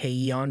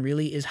Shihyeon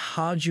really is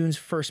Hajun's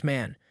first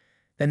man,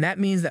 then that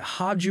means that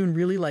Hajun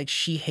really likes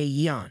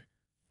Shihyeon,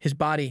 his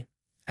body,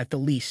 at the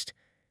least.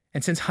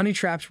 And since Honey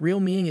Trap's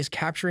real meaning is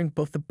capturing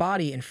both the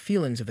body and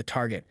feelings of the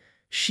target,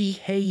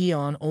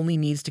 Shihyeon only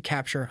needs to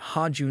capture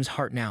Hajun's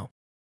heart now.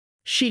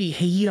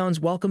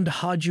 Shihyeon's welcome to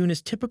Hajun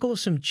is typical of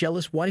some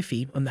jealous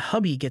wifey when the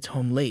hubby gets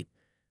home late.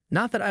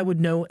 Not that I would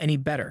know any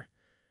better.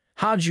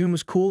 Hajun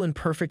was cool and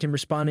perfect in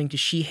responding to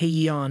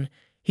Shihyeon.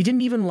 He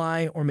didn't even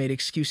lie or made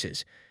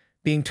excuses,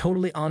 being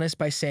totally honest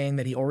by saying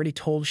that he already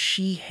told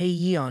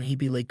Shihyeon he'd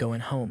be late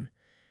going home,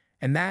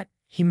 and that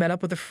he met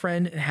up with a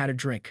friend and had a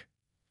drink.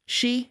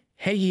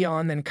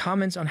 Shihyeon then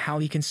comments on how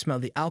he can smell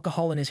the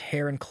alcohol in his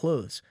hair and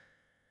clothes.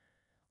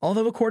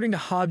 Although according to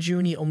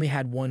Hajun he only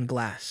had 1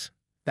 glass.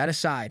 That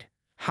aside,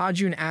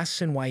 Hajun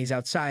asks him why he's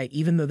outside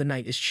even though the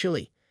night is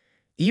chilly.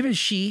 Even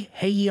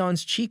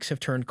Shihyeon's cheeks have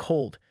turned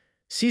cold.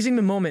 Seizing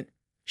the moment,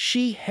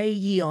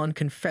 Shihyeon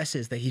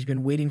confesses that he's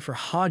been waiting for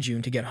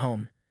Hajun to get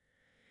home.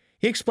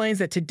 He explains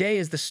that today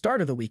is the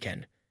start of the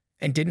weekend,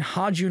 and didn't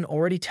Hajun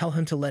already tell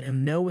him to let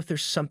him know if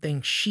there's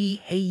something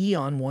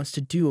Shihyeon wants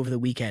to do over the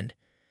weekend?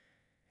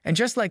 And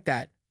just like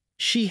that,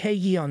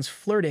 Shihyeon's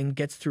flirting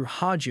gets through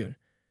Hajun,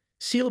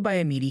 sealed by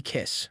a meaty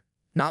kiss.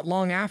 Not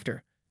long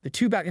after, the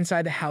two back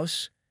inside the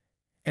house,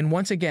 and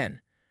once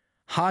again,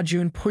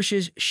 Hajun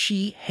pushes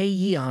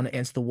Shihyeon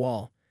against the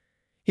wall.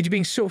 He's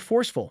being so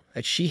forceful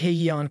that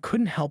Shihyeon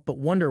couldn't help but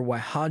wonder why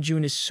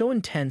Hajun is so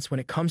intense when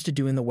it comes to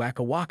doing the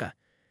waka waka.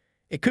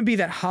 It could be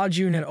that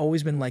Hajun had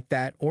always been like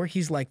that, or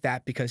he's like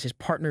that because his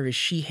partner is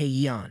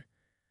Shihyeon.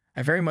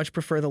 I very much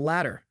prefer the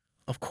latter,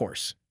 of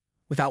course.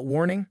 Without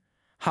warning,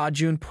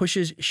 Hajun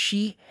pushes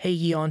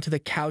Shihyeon to the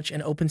couch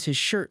and opens his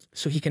shirt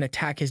so he can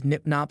attack his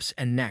nip-nops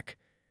and neck.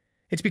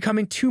 It's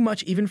becoming too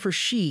much even for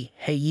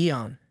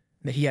Shihyeon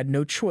that he had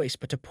no choice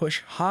but to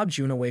push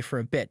Hajun away for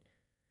a bit.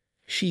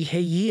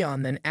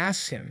 Shihyeon then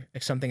asks him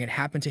if something had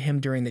happened to him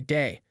during the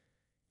day.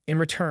 In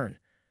return,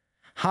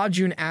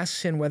 Hajun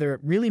asks him whether it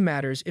really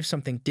matters if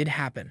something did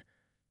happen.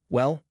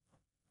 Well,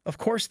 of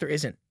course there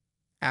isn't.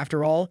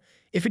 After all,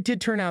 if it did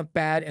turn out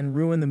bad and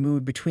ruin the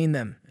mood between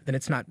them, then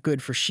it's not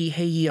good for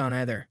Shihyeon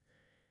either.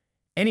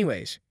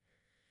 Anyways,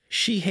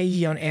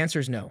 Shihyeon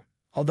answers no,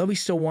 although he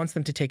still wants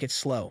them to take it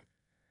slow.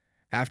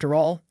 After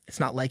all, it's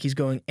not like he's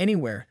going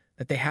anywhere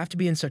that they have to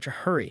be in such a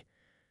hurry.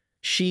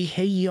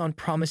 Shihyeon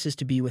promises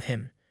to be with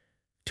him,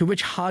 to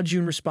which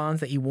Hajun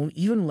responds that he won't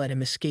even let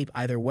him escape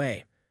either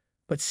way.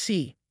 But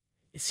see,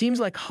 it seems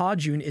like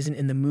Hajun isn't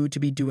in the mood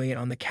to be doing it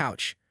on the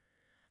couch.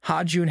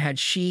 Hajun had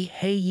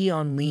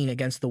Shihyeon lean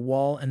against the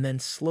wall and then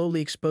slowly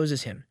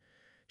exposes him.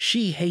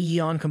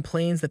 Shihyeon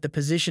complains that the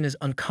position is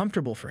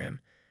uncomfortable for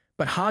him,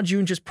 but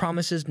Hajun just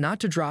promises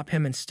not to drop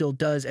him and still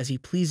does as he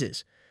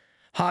pleases.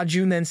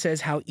 Hajun then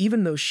says how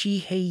even though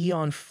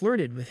Shihyeon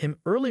flirted with him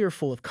earlier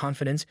full of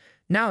confidence,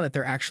 now that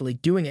they're actually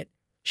doing it,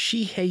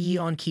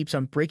 Shihyeon keeps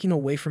on breaking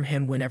away from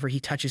him whenever he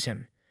touches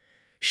him.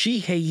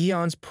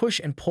 Shihyeon's push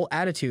and pull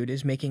attitude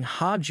is making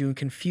Hajun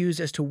confused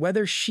as to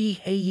whether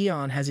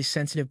Shihyeon has a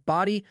sensitive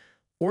body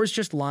or is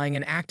just lying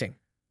and acting.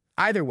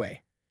 Either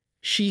way,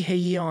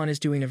 Shihyeon is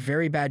doing a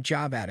very bad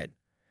job at it.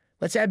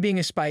 Let's add being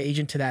a spy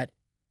agent to that,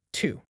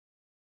 too.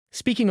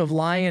 Speaking of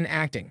lying and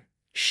acting,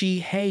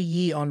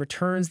 Shihyeon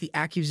returns the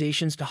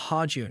accusations to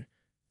Hajun.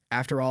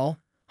 After all,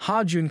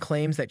 Hajun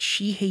claims that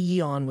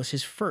Shihyeon was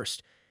his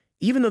first,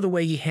 even though the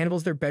way he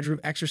handles their bedroom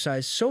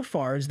exercise so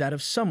far is that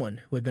of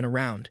someone who had been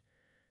around.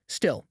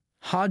 Still,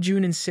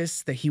 Hajun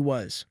insists that he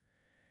was.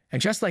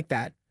 And just like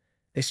that,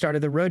 they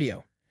started the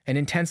rodeo, and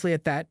intensely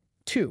at that,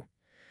 too.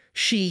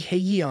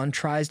 Shihyeon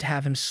tries to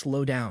have him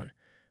slow down,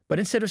 but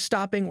instead of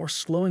stopping or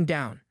slowing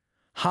down,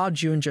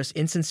 Hajun just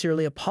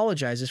insincerely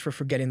apologizes for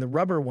forgetting the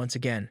rubber once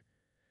again.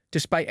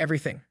 Despite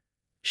everything,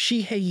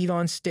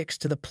 Shihyeon sticks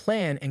to the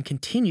plan and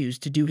continues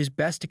to do his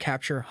best to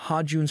capture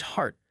Hajun's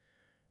heart.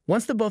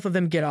 Once the both of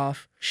them get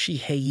off,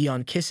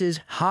 Shihyeon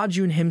kisses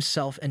Hajun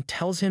himself and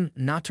tells him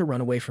not to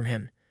run away from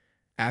him.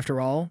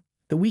 After all,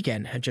 the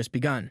weekend had just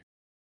begun.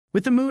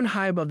 With the moon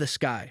high above the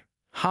sky,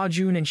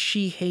 Hajun and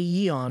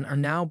Shihyeon are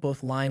now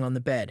both lying on the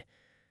bed.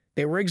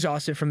 They were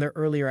exhausted from their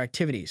earlier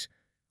activities.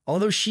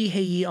 Although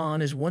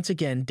Shihyeon is once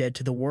again dead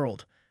to the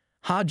world,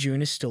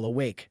 Hajun is still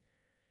awake.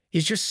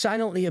 He's just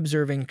silently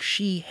observing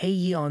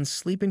Shihyeon's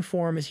sleeping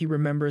form as he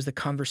remembers the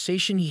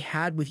conversation he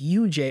had with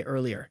Yoonjae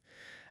earlier,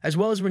 as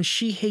well as when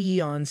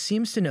Shihyeon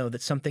seems to know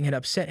that something had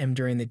upset him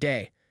during the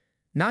day,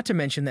 not to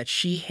mention that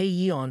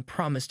Shihyeon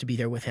promised to be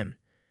there with him.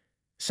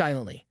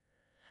 Silently,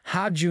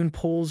 Hajun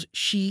pulls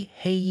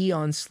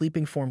Shihyeon's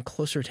sleeping form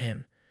closer to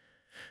him.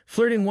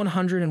 Flirting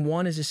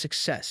 101 is a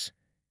success,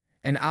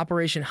 and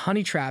Operation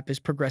Honey Trap is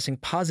progressing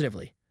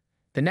positively.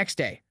 The next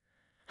day,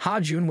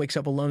 Hajun wakes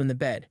up alone in the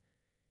bed.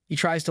 He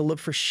tries to look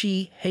for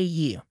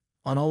Shihyeon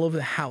all over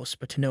the house,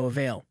 but to no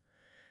avail.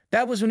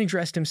 That was when he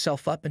dressed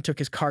himself up and took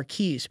his car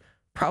keys,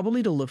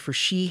 probably to look for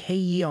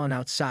Shihyeon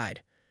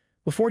outside.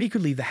 Before he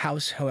could leave the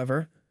house,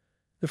 however,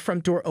 the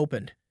front door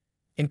opened.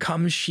 In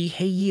comes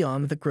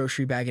Shihyeon with a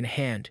grocery bag in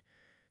hand.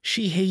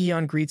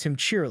 Shihyeon greets him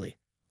cheerily,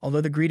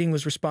 although the greeting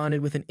was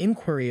responded with an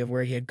inquiry of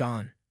where he had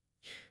gone.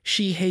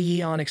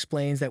 Shihyeon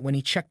explains that when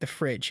he checked the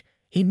fridge,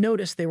 he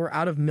noticed they were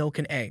out of milk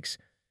and eggs.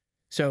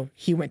 So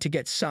he went to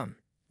get some,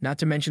 not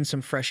to mention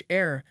some fresh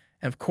air,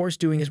 and of course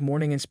doing his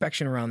morning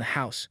inspection around the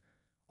house.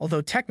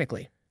 Although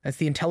technically, that's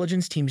the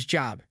intelligence team's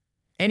job.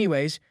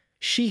 Anyways,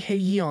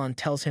 Shihyeon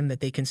tells him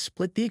that they can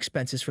split the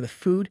expenses for the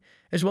food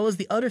as well as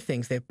the other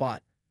things they've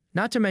bought,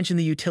 not to mention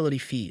the utility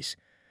fees.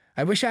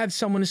 I wish I had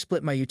someone to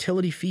split my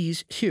utility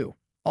fees too.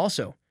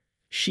 Also,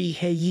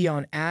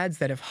 Shihyeon adds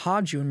that if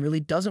Hajun really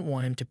doesn't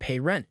want him to pay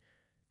rent,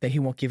 then he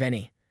won't give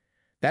any.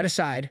 That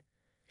aside,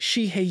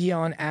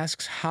 Shihyeon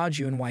asks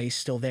Hajun why he's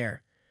still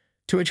there,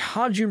 to which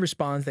Hajun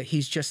responds that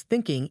he's just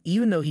thinking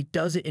even though he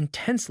does it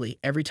intensely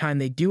every time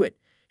they do it,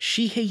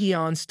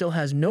 Shihyeon still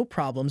has no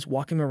problems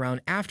walking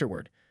around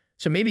afterward,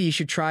 so maybe he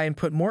should try and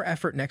put more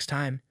effort next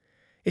time.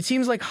 It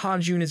seems like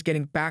Hajun is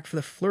getting back for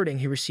the flirting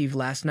he received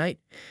last night,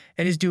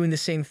 and is doing the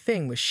same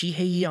thing with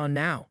Shihyeon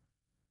now.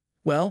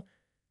 Well,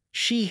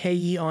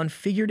 Shihyeon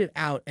figured it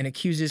out and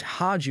accuses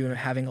Hajun of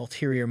having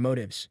ulterior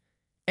motives.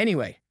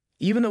 Anyway,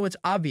 even though it's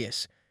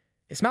obvious,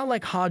 it's not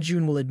like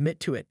Hajun will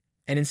admit to it,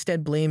 and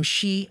instead blame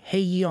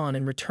Shihyeon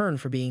in return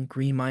for being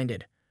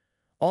green-minded.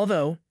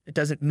 Although, it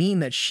doesn't mean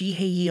that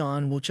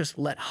Shihyeon will just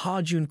let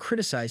Hajun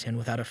criticize him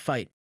without a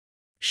fight.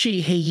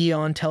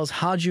 Shihyeon tells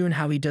Hajun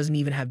how he doesn't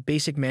even have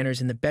basic manners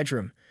in the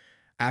bedroom.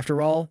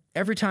 After all,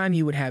 every time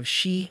he would have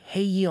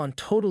Shihyeon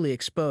totally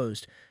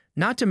exposed,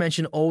 not to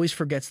mention always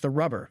forgets the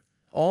rubber.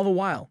 All the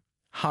while,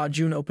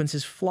 Hajun opens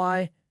his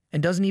fly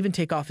and doesn't even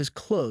take off his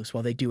clothes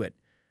while they do it.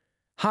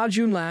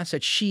 Hajun laughs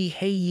at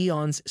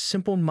Shihyeon's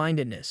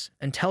simple-mindedness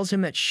and tells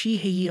him that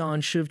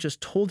Shihyeon should have just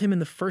told him in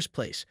the first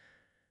place.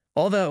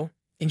 Although,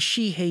 in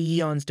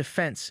Shihyeon's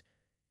defense,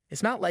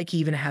 it's not like he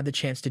even had the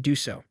chance to do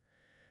so.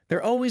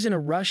 They're always in a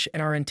rush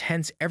and are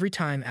intense every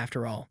time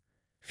after all.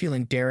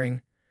 Feeling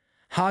daring,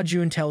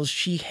 Hajun tells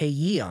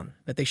Shihyeon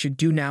that they should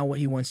do now what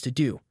he wants to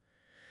do.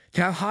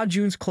 To have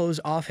Hajun's clothes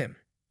off him.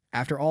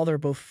 After all, they're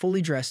both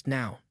fully dressed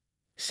now.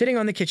 Sitting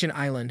on the kitchen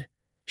island,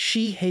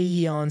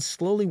 Shihyeon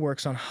slowly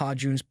works on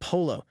Hajun's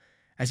polo.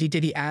 As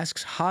he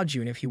asks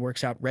Hajun if he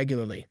works out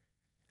regularly.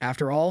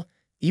 After all,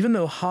 even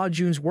though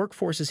Hajun's work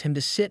forces him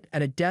to sit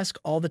at a desk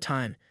all the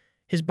time,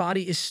 his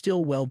body is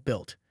still well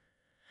built.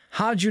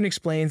 Hajun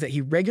explains that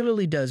he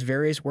regularly does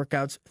various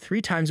workouts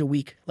 3 times a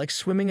week, like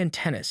swimming and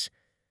tennis,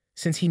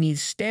 since he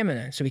needs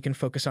stamina so he can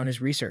focus on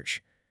his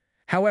research.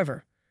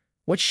 However,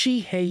 what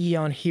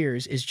Shihyeon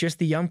hears is just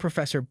the young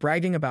professor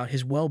bragging about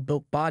his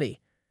well-built body.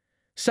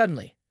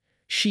 Suddenly,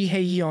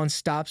 Shihyeon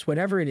stops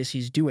whatever it is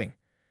he's doing.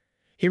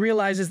 He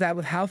realizes that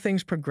with how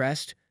things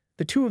progressed,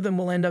 the two of them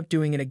will end up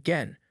doing it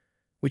again,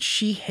 which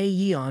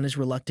Shihyeon is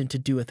reluctant to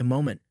do at the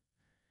moment.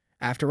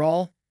 After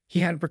all, he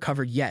hadn't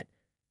recovered yet,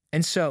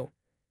 and so,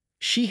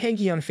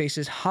 Shihyeon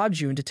faces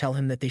Hajun to tell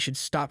him that they should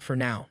stop for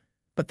now.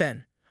 But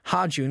then,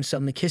 Hajun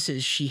suddenly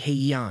kisses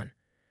Shihyeon.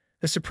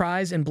 The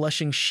surprised and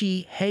blushing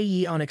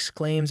Shihyeon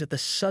exclaims at the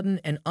sudden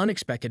and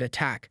unexpected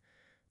attack.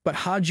 But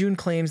Hajun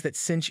claims that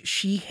since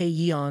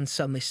Shihyeon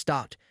suddenly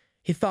stopped,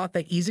 he thought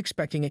that he's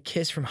expecting a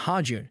kiss from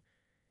Hajun.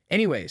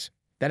 Anyways,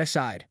 that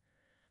aside,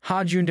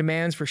 Hajun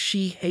demands for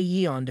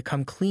Shihyeon to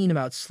come clean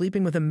about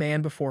sleeping with a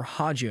man before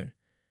Hajun.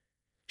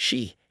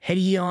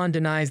 Shihyeon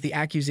denies the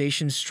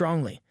accusations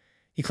strongly.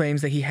 He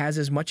claims that he has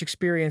as much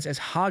experience as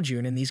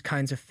Hajun in these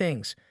kinds of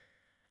things.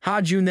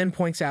 Hajun then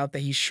points out that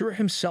he's sure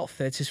himself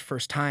that it's his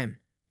first time.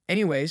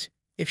 Anyways,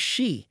 if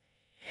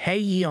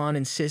Shihyeon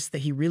insists that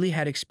he really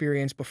had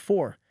experience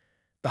before,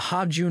 but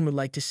Hajun would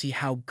like to see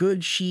how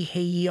good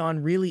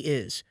Shihyeon really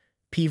is.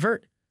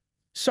 Pvert.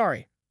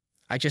 Sorry,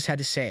 I just had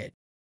to say it.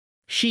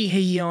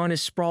 Shihyeon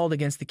is sprawled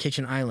against the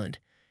kitchen island.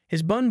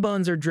 His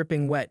buns are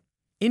dripping wet,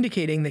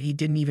 indicating that he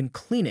didn't even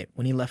clean it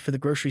when he left for the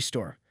grocery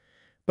store.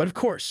 But of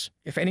course,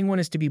 if anyone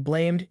is to be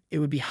blamed, it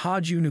would be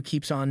Hajun, who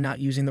keeps on not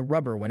using the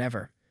rubber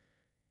whenever.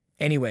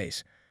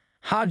 Anyways,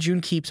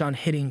 Hajun keeps on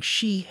hitting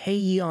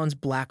Shihyeon's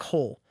black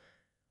hole.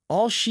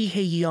 All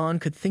Shihyeon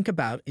could think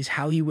about is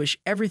how he wished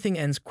everything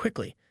ends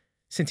quickly,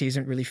 since he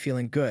isn't really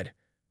feeling good.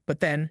 But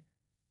then,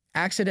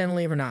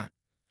 accidentally or not,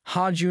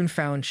 Hajun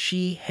found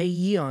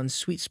Shihyeon's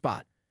sweet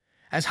spot.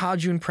 As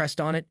Hajun pressed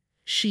on it,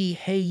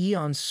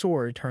 Shihyeon's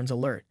sword turns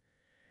alert.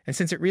 And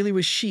since it really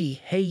was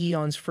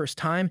Shihyeon's first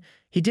time,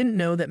 he didn't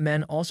know that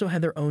men also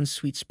had their own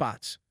sweet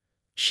spots.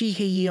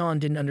 Shihyeon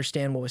didn't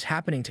understand what was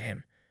happening to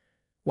him,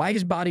 why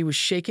his body was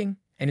shaking,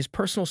 and his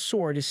personal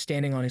sword is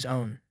standing on his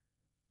own.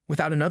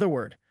 Without another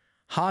word,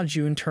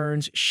 Hajun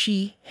turns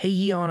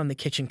Shihyeon on the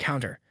kitchen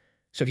counter,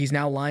 so he's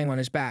now lying on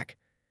his back.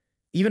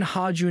 Even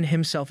Hajun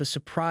himself is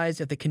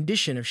surprised at the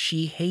condition of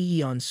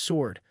Shihyeon's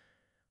sword.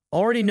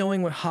 Already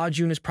knowing what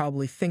Hajun is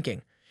probably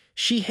thinking,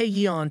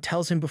 Shihyeon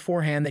tells him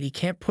beforehand that he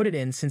can't put it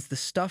in since the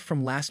stuff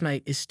from last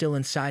night is still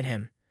inside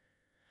him.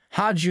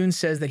 Hajun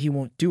says that he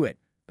won't do it,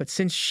 but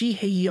since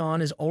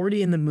Shihyeon is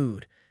already in the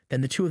mood,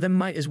 then the two of them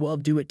might as well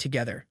do it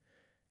together.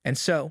 And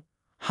so,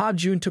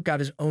 Hajun took out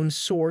his own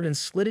sword and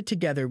slid it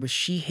together with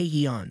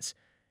Shihyeon's.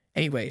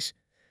 Anyways,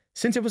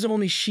 since it was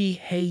only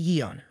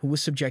Shihyeon who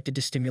was subjected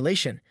to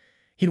stimulation,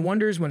 he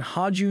wonders when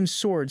Hajun's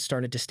sword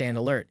started to stand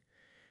alert.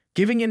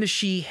 Giving in to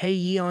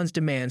Shihyeon's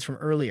demands from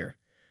earlier,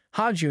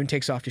 Hajun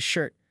takes off his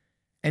shirt.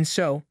 And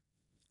so,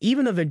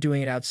 even though they're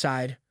doing it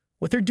outside,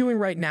 what they're doing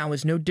right now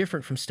is no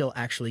different from still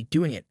actually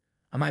doing it.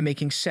 Am I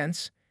making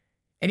sense?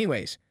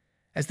 Anyways,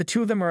 as the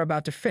two of them are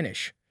about to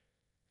finish,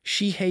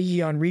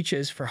 Shihyeon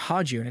reaches for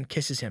Hajun and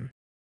kisses him.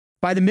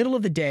 By the middle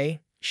of the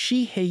day,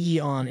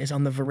 Shihyeon is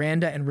on the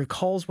veranda and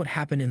recalls what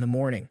happened in the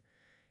morning.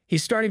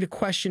 He's starting to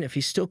question if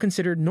he's still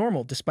considered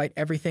normal despite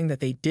everything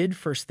that they did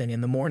first thing in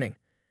the morning,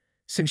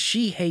 since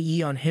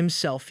Shihyeon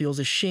himself feels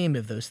ashamed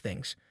of those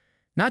things.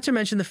 Not to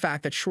mention the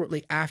fact that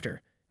shortly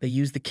after, they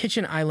used the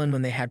kitchen island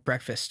when they had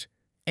breakfast.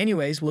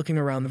 Anyways, looking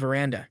around the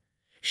veranda,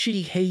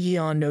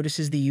 Shihyeon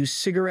notices they used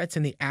cigarettes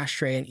in the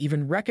ashtray and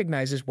even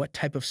recognizes what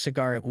type of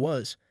cigar it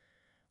was,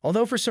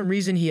 although for some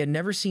reason he had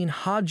never seen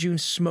Hajun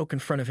smoke in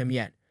front of him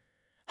yet.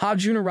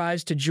 Hajun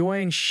arrives to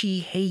join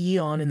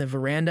Shihyeon in the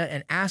veranda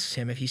and asks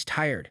him if he's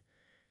tired.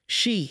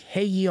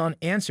 Shihyeon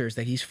answers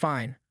that he's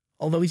fine,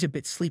 although he's a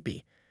bit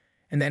sleepy.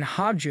 And then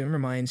Hajun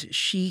reminds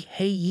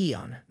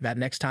Shihyeon that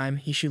next time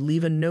he should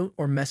leave a note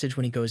or message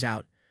when he goes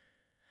out.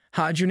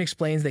 Hajun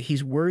explains that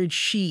he's worried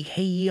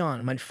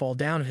Shihyeon might fall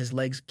down if his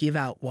legs give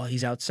out while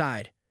he's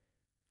outside.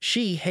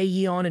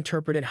 Shihyeon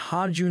interpreted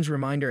Hajun's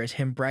reminder as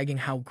him bragging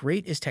how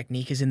great his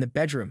technique is in the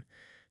bedroom,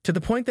 to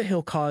the point that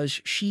he'll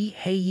cause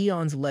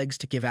Shihyeon's legs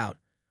to give out,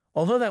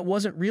 although that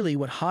wasn't really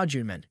what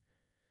Hajun meant.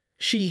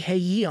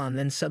 Shihyeon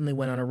then suddenly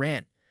went on a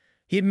rant.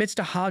 He admits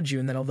to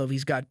Hajun that although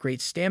he's got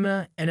great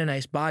stamina and a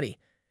nice body,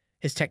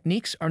 his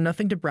techniques are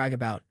nothing to brag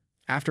about.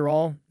 After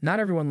all, not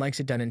everyone likes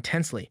it done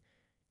intensely.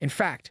 In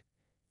fact,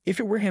 if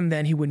it were him,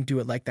 then he wouldn't do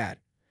it like that.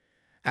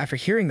 After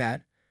hearing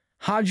that,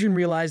 Hajun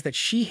realized that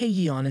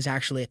Shihyeon is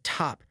actually a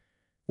top.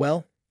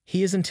 Well,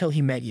 he is until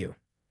he met you.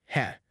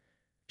 Heh.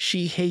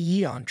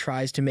 Shihyeon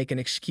tries to make an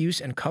excuse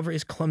and cover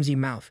his clumsy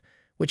mouth,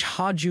 which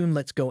Hajun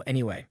lets go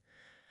anyway.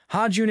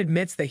 Hajun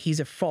admits that he's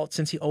at fault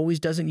since he always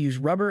doesn't use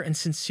rubber and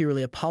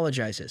sincerely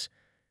apologizes.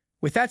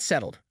 With that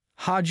settled,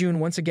 Hajun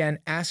once again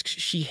asks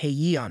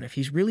Shihyeon if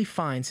he's really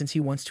fine since he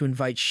wants to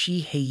invite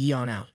Shihyeon out.